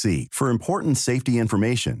XC. For important safety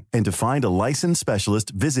information and to find a licensed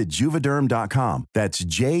specialist, visit juvederm.com. That's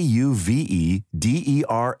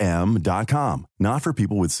JUVEDERM.com. Not for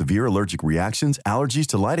people with severe allergic reactions, allergies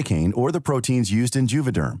to lidocaine, or the proteins used in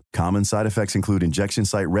Juvederm. Common side effects include injection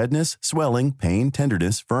site redness, swelling, pain,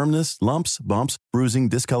 tenderness, firmness, lumps, bumps, bruising,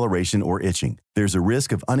 discoloration, or itching. There's a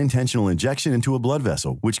risk of unintentional injection into a blood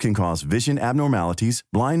vessel, which can cause vision abnormalities,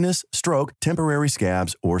 blindness, stroke, temporary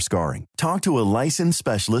scabs, or scarring. Talk to a licensed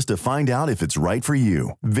specialist to find out if it's right for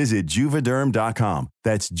you. Visit Juvederm.com.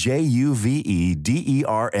 That's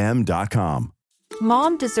JUVEDERM.com.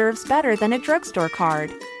 Mom deserves better than a drugstore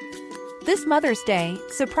card. This Mother's Day,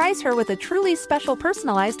 surprise her with a truly special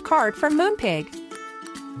personalized card from Moonpig.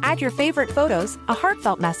 Add your favorite photos, a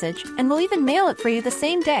heartfelt message, and we'll even mail it for you the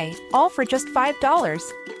same day, all for just $5.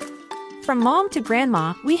 From mom to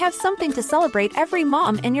grandma, we have something to celebrate every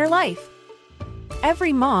mom in your life.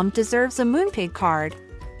 Every mom deserves a Moonpig card.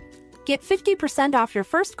 Get 50% off your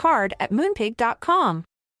first card at moonpig.com.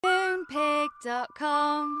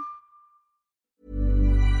 Moonpig.com.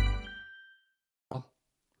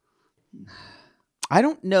 I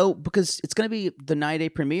don't know, because it's going to be the 9-day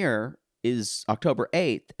premiere is October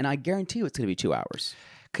 8th, and I guarantee you it's going to be 2 hours.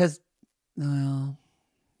 Because, well,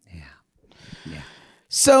 yeah.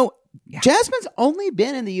 So, Jasmine's only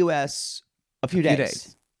been in the U.S. a few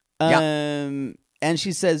days. And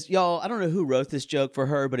she says, y'all, I don't know who wrote this joke for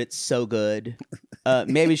her, but it's so good.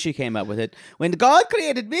 Maybe she came up with it. When God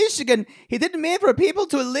created Michigan, he didn't mean for people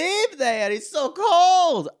to live there. It's so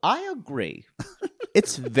cold. I agree.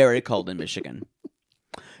 It's very cold in Michigan.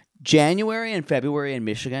 January and February in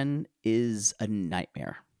Michigan is a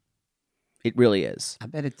nightmare. It really is. I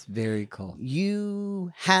bet it's very cold.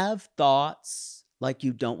 You have thoughts like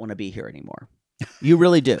you don't want to be here anymore. You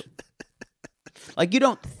really do. Like, you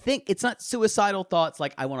don't think, it's not suicidal thoughts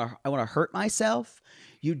like I want to hurt myself.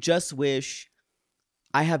 You just wish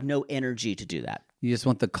I have no energy to do that. You just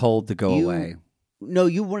want the cold to go away. No,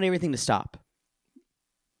 you want everything to stop.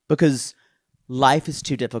 Because life is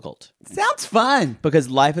too difficult. Sounds fun. Because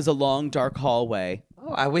life is a long, dark hallway.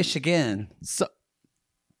 Oh, I wish again.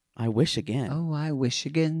 I wish again. Oh, I wish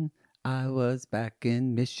again. I was back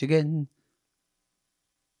in Michigan.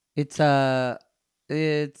 It's never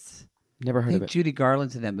heard of it. Judy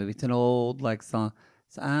Garland's in that movie. It's an old song.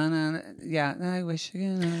 Yeah, I wish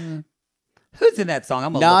again. Who's in that song?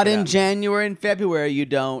 I'm gonna not look it in up. January and February. You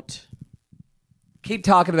don't. Keep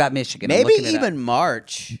talking about Michigan. Maybe even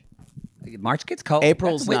March. March gets cold.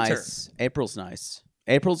 April's That's winter. nice. April's nice.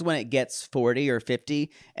 April's when it gets 40 or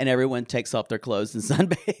 50 and everyone takes off their clothes and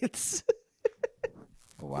sunbathes.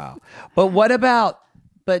 Wow. But what about,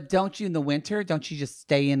 don't you in the winter, don't you just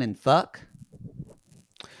stay in and fuck?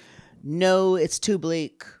 No, it's too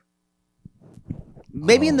bleak.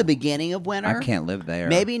 Maybe in the beginning of winter. I can't live there.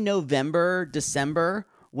 Maybe November, December,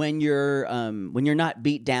 when you're not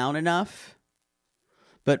beat down enough.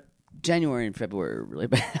 But January and February are really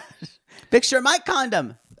bad. Picture my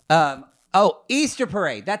condom. Easter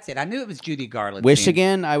Parade. That's it. I knew it was Judy Garland.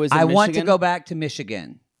 Michigan. I want to go back to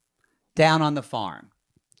Michigan. Down on the farm.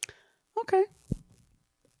 Okay.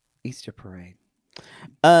 Easter Parade.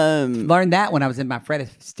 Learned that when I was in my Fred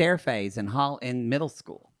Astaire phase in middle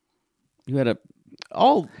school. You had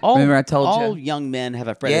all remember I told all you? Young men have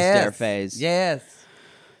a Fred Astaire phase. Yes.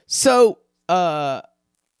 So,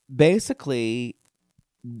 basically,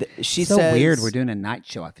 she so says, weird. We're doing a night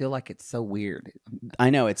show. I feel like it's so weird.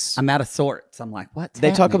 I know I'm out of sorts. I'm like, what?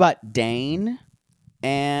 They talk about Dane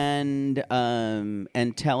and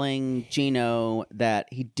telling Gino that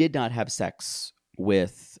he did not have sex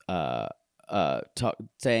with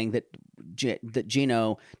saying that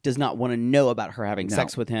Gino does not want to know about her having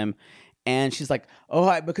sex with him. And she's like,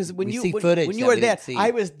 "Oh, because when you were there,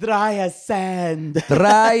 I was dry as sand,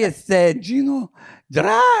 dry as sand, Gino,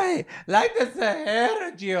 dry like the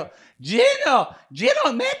Sahara, Gino. Gino,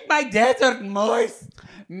 make my desert moist,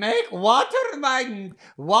 make water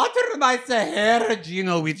my Sahara,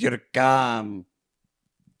 Gino, with your cum."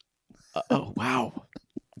 Oh wow!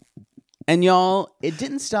 And y'all, it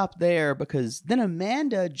didn't stop there because then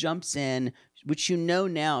Amanda jumps in. which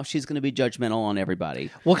now she's going to be judgmental on everybody.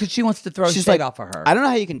 Well, because she wants to throw She's shade like, off of her. I don't know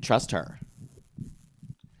how you can trust her.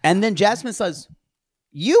 And then Jasmine says,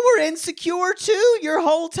 "You were insecure too your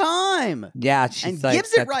whole time." Yeah, she's and like,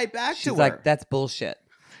 gives it right back to her. She's like, that's bullshit.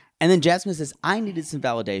 And then Jasmine says, "I needed some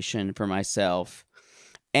validation for myself."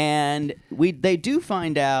 And they do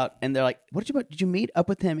find out, and they're like, did you meet up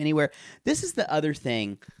with him anywhere? This is the other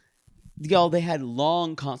thing. Y'all, they had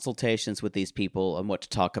long consultations with these people on what to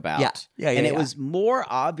talk about. Yeah. And it was more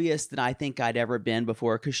obvious than I think I'd ever been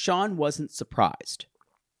before, because Sean wasn't surprised.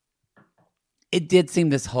 It did seem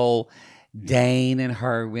this whole Dane and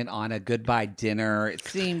her went on a goodbye dinner. It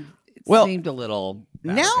seemed a little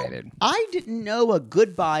fabricated. Now, I didn't know a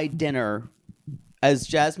goodbye dinner, as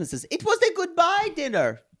Jasmine says, it was a goodbye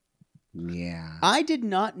dinner. Yeah. I did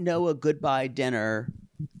not know a goodbye dinner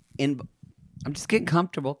in... I'm just getting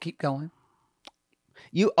comfortable. Keep going.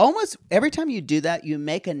 You almost, every time you do that, you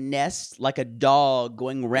make a nest like a dog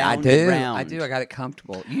going round and round. I do. I got it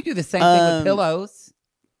comfortable. You do the same thing with pillows.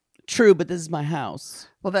 True, but this is my house.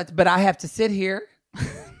 Well, but I have to sit here.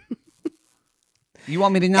 You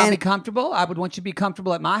want me to not be comfortable? I would want you to be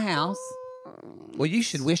comfortable at my house. Well, you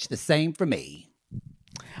should wish the same for me.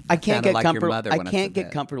 I can't get like comfortable. your mother I when I can't said get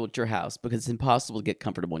that. comfortable with your house because it's impossible to get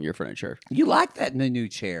comfortable in your furniture. You like that in the new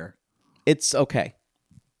chair. It's okay.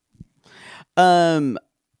 The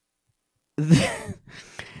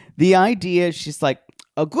idea, she's like,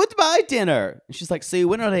 a goodbye dinner. And she's like, see,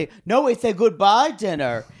 when are they? No, it's a goodbye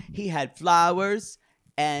dinner. He had flowers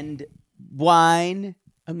and wine.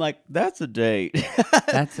 I'm like, that's a date.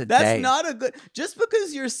 That's a date. That's not a good. Just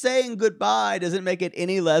because you're saying goodbye doesn't make it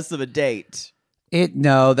any less of a date.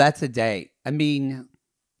 No, that's a date. I mean,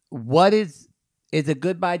 what is a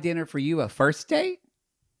goodbye dinner for you? A first date?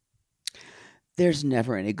 There's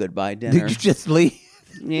never any goodbye dinner. Did you just leave?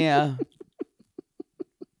 Yeah.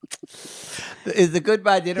 Is the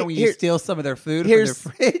goodbye dinner when you steal some of their food from their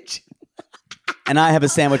fridge? And I have a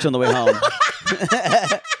sandwich on the way home.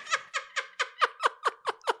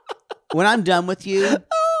 When I'm done with you,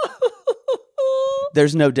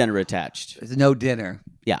 there's no dinner attached. There's no dinner.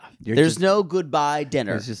 Yeah. There's no goodbye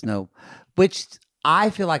dinner. There's just no, which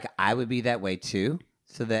I feel like I would be that way too.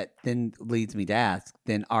 So that then leads me to ask,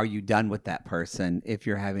 then are you done with that person if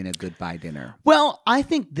you're having a goodbye dinner? Well, I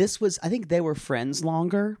think they were friends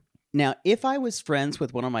longer. Now, if I was friends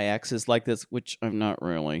with one of my exes like this, which I'm not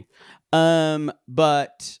really,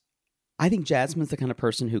 but I think Jasmine's the kind of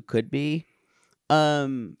person who could be.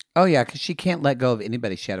 Oh yeah, because she can't let go of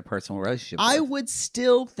anybody she had a personal relationship with. I would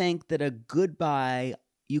still think that a goodbye,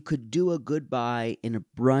 you could do a goodbye in a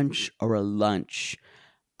brunch or a lunch.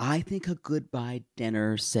 I think a goodbye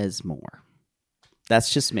dinner says more.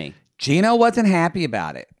 That's just me. Gino wasn't happy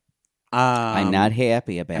about it. I'm not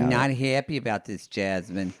happy about it. I'm not happy about this,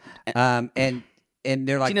 Jasmine. And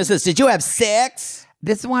they're like, Gino says, "Did you have sex?"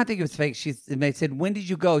 This is why I think it was fake. They said, "When did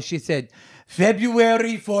you go?" She said,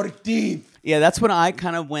 "February 14th." Yeah, that's when I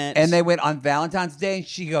kind of went. And they went on Valentine's Day, and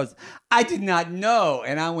she goes, "I did not know."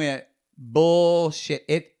 And I went, "Bullshit."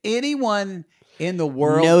 If anyone in the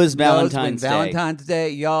world knows Valentine's Valentine's Day,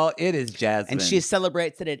 y'all, it is Jasmine. And she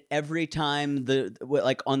celebrates it every time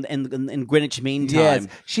in Greenwich Mean Time. Yes,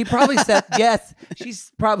 she probably said yes. She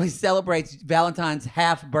probably celebrates Valentine's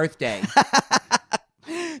half birthday.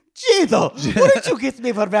 Gino, what did you get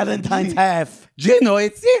me for Valentine's half? Gino,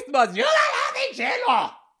 it's 6 months. You're not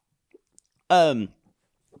having Gino.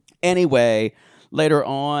 Anyway, later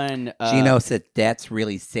on, Gino said, "That's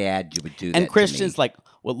really sad. You would do that." And Christian's to me. like,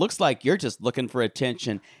 "Well, it looks like you're just looking for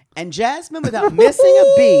attention." And Jasmine, without missing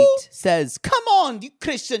a beat, says, "Come on,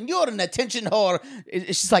 Christian, you're an attention whore."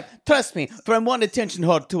 She's like, "Trust me, from one attention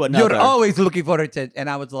whore to another. You're always looking for attention." And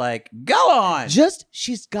I was like, "Go on."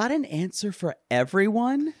 She's got an answer for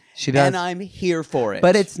everyone. She does. And I'm here for it.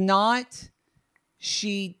 But it's not,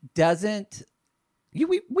 she doesn't,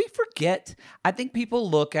 we forget. I think people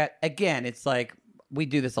look at, again, it's like, we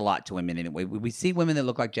do this a lot to women anyway. We see women that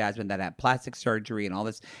look like Jasmine that have plastic surgery and all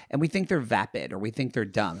this, and we think they're vapid or we think they're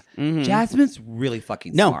dumb. Mm-hmm. Jasmine's really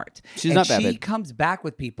fucking smart. She's not vapid. She comes back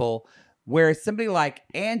with people where somebody like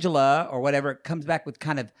Angela or whatever comes back with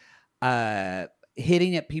kind of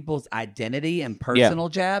hitting at people's identity and personal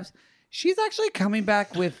jabs. She's actually coming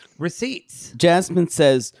back with receipts. Jasmine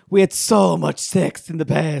says, "We had so much sex in the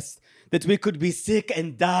past that we could be sick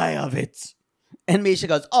and die of it." And Misha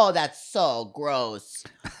goes, "Oh, that's so gross.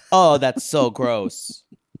 Oh, that's so gross."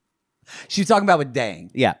 She's talking about with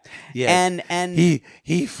Dang. Yeah. Yes. And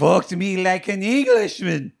he fucked me like an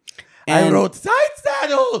Englishman. I rode side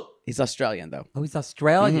saddle. He's Australian, though. Oh, he's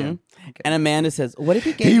Australian. Mm-hmm. Okay. And Amanda says, "What if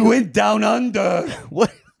he gave He you... went down under."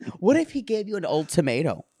 What if he gave you an old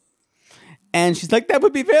tomato? And she's like, that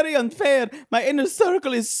would be very unfair. My inner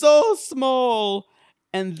circle is so small.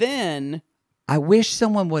 And then I wish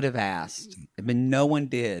someone would have asked, but no one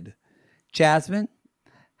did. Jasmine,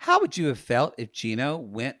 how would you have felt if Gino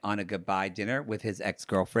went on a goodbye dinner with his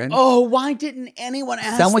ex-girlfriend? oh, why didn't anyone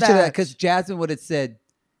ask Someone should have, that? because Jasmine would have said,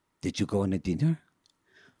 did you go on a dinner?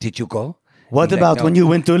 Did you go? What He's about like, when "No." you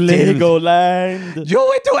went to Legoland? You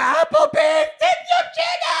went to Applebee's, did you,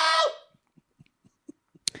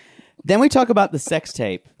 Gino? Then we talk about the sex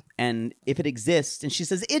tape and if it exists. And she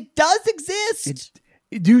says, it does exist.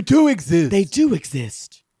 You do exist. They do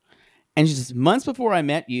exist. And she says, months before I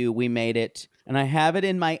met you, we made it. And I have it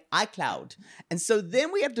in my iCloud. And so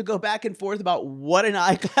then we have to go back and forth about what an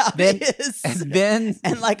iCloud is.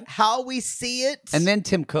 And like how we see it. And then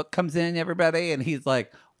Tim Cook comes in, everybody, and he's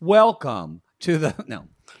like, welcome to the... No.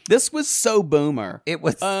 This was so boomer. It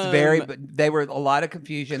was they were a lot of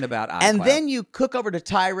confusion about iCloud. And then you cook over to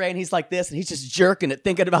Tyree and he's like this and he's just jerking it,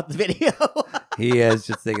 thinking about the video. He is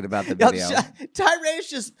just thinking about the video.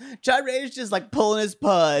 Tyree's just like pulling his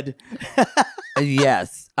pud.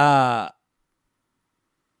 Yes.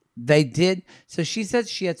 They did. So she said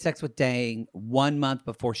she had sex with Dang 1 month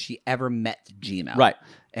before she ever met Gino. Right.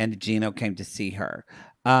 And Gino came to see her.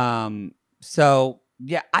 So,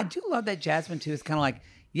 yeah, I do love that Jasmine, too, is kind of like,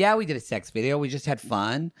 yeah, we did a sex video. We just had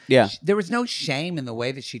fun. Yeah. There was no shame in the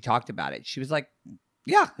way that she talked about it. She was like,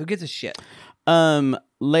 yeah, who gives a shit?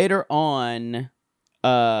 Later on,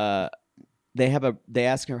 they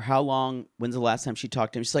ask her when's the last time she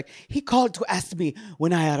talked to him. She's like, he called to ask me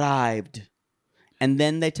when I arrived. And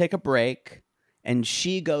then they take a break. And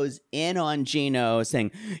she goes in on Gino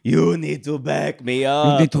saying, you need to back me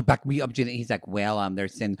up. You need to back me up, Gino. He's like, well, they're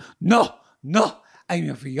saying, no, I'm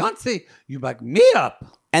your fiance. You back me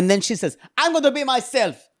up. And then she says, I'm going to be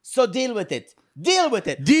myself. So deal with it. Deal with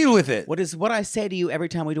it. Deal with it. What is what I say to you every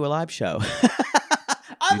time we do a live show.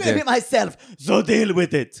 I'm going to be myself. So deal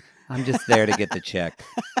with it. I'm just there to get the check.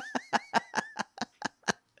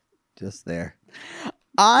 Just there.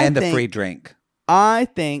 And the free drink. I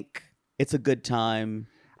think it's a good time.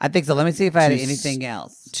 I think so. Let me see if I had anything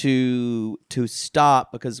else to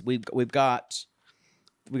stop because we've got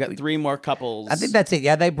 3 more couples. I think that's it.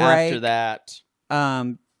 Yeah, they break. After that.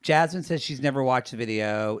 Jasmine says she's never watched the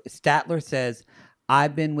video. Statler says,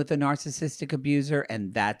 I've been with a narcissistic abuser,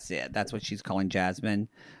 and that's it. That's what she's calling Jasmine.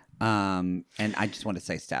 And I just want to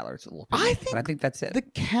say Statler's a little bit. But I think that's it. The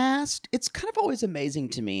cast, it's kind of always amazing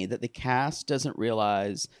to me that the cast doesn't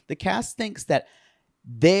realize, the cast thinks that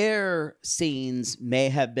their scenes may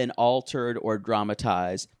have been altered or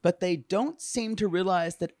dramatized, but they don't seem to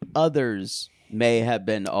realize that others may have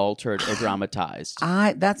been altered or dramatized.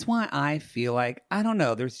 That's why I feel like, I don't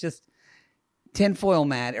know, there's just tinfoil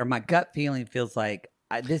Matt, or my gut feeling feels like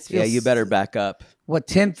this feels... Yeah, you better back up. What,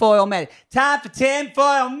 tinfoil Maddie? Time for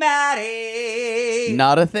tinfoil Maddie!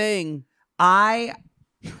 Not a thing. That's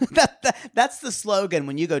the slogan.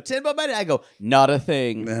 When you go tinfoil Maddie, I go, not a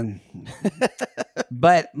thing.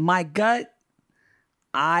 But my gut,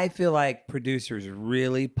 I feel like producers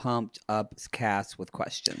really pumped up cast with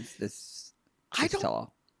questions.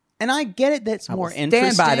 And I get it. That's more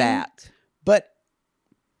interesting. Stand by that. But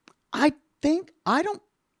I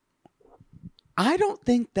don't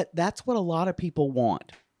think that that's what a lot of people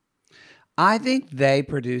want. I think they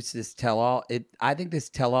produce this tell-all. I think this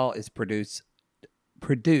tell-all is produced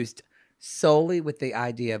solely with the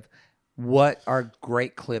idea of what are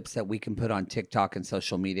great clips that we can put on TikTok and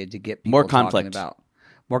social media to get people more conflict talking about.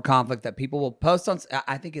 More conflict that people will post on.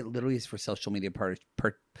 I think it literally is for social media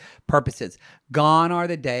purposes. Gone are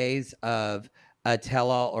the days of a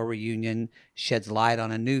tell-all or reunion sheds light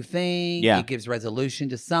on a new thing. Yeah. It gives resolution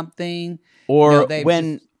to something. Or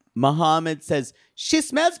when Muhammad says, she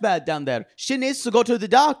smells bad down there. She needs to go to the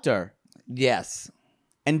doctor. Yes.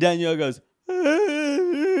 And Danielle goes,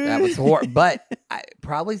 that was horrible. But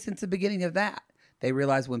probably since the beginning of that, they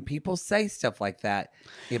realize when people say stuff like that,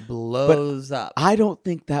 it blows up. I don't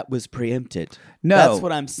think that was preempted. No. That's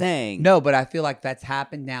what I'm saying. No, but I feel like that's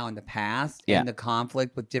happened now in the past. Yeah. And the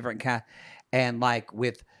conflict with different cast. And like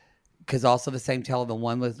with, because also the same tell, the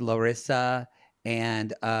one with Larissa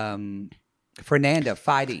and Fernanda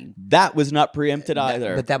fighting. That was not preempted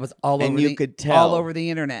either. But that was all over you could tell. all over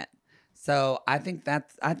the internet. So I think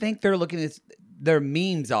they're looking at their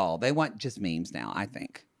memes all. They want just memes now, I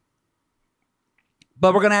think.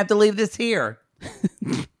 But we're going to have to leave this here.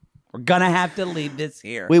 We're going to have to leave this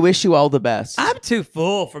here. We wish you all the best. I'm too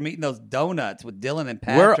full from eating those donuts with Dylan and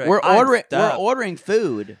Patrick. We're ordering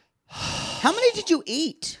food. How many did you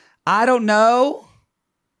eat? I don't know.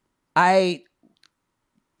 I ate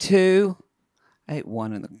 2. I ate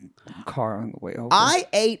one in the car on the way over. I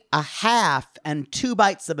ate a half and 2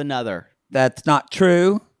 bites of another. That's not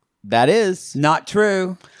true. That is. Not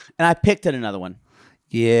true. And I picked at another one.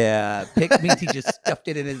 Yeah. Pick means he just stuffed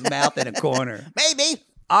it in his mouth in a corner. Maybe.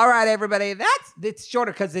 All right, everybody. It's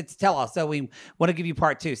shorter because it's tell-all. So we want to give you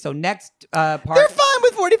part 2. So next part. They're fine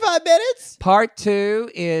with 45 minutes. Part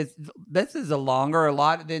 2 is, this is a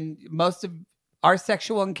lot than most of our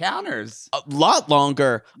sexual encounters. A lot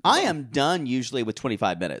longer. I am done usually with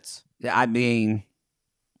 25 minutes. I mean,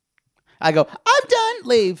 I go, I'm done,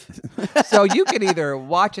 leave. so you can either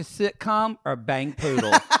watch a sitcom or bang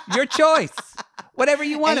poodle. Your choice. Whatever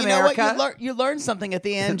you want, and you America. know what? You learn something at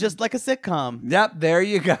the end, just like a sitcom. Yep, there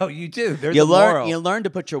you go. You do. There's you a moral. You learn to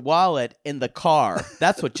put your wallet in the car.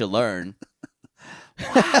 That's what you learn.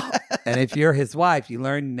 And if you're his wife, you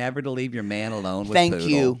learn never to leave your man alone with Thank poodle.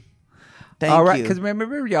 you. All right, because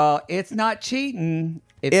remember, y'all, it's not cheating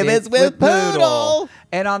if it's with poodle.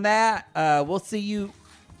 And on that, we'll see you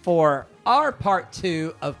for our part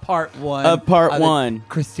 2 of part 1. Of part 1.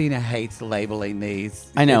 Christina hates labeling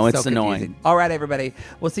these. I know, it's so annoying. Confusing. All right, everybody.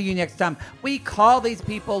 We'll see you next time. We call these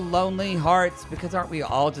people lonely hearts because aren't we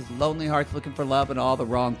all just lonely hearts looking for love in all the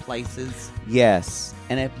wrong places? Yes.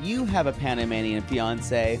 And if you have a Panamanian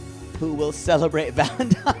fiance who will celebrate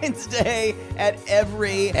Valentine's Day at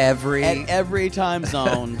every time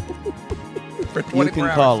zone, For 24 you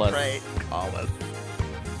can call hours us. straight, call us.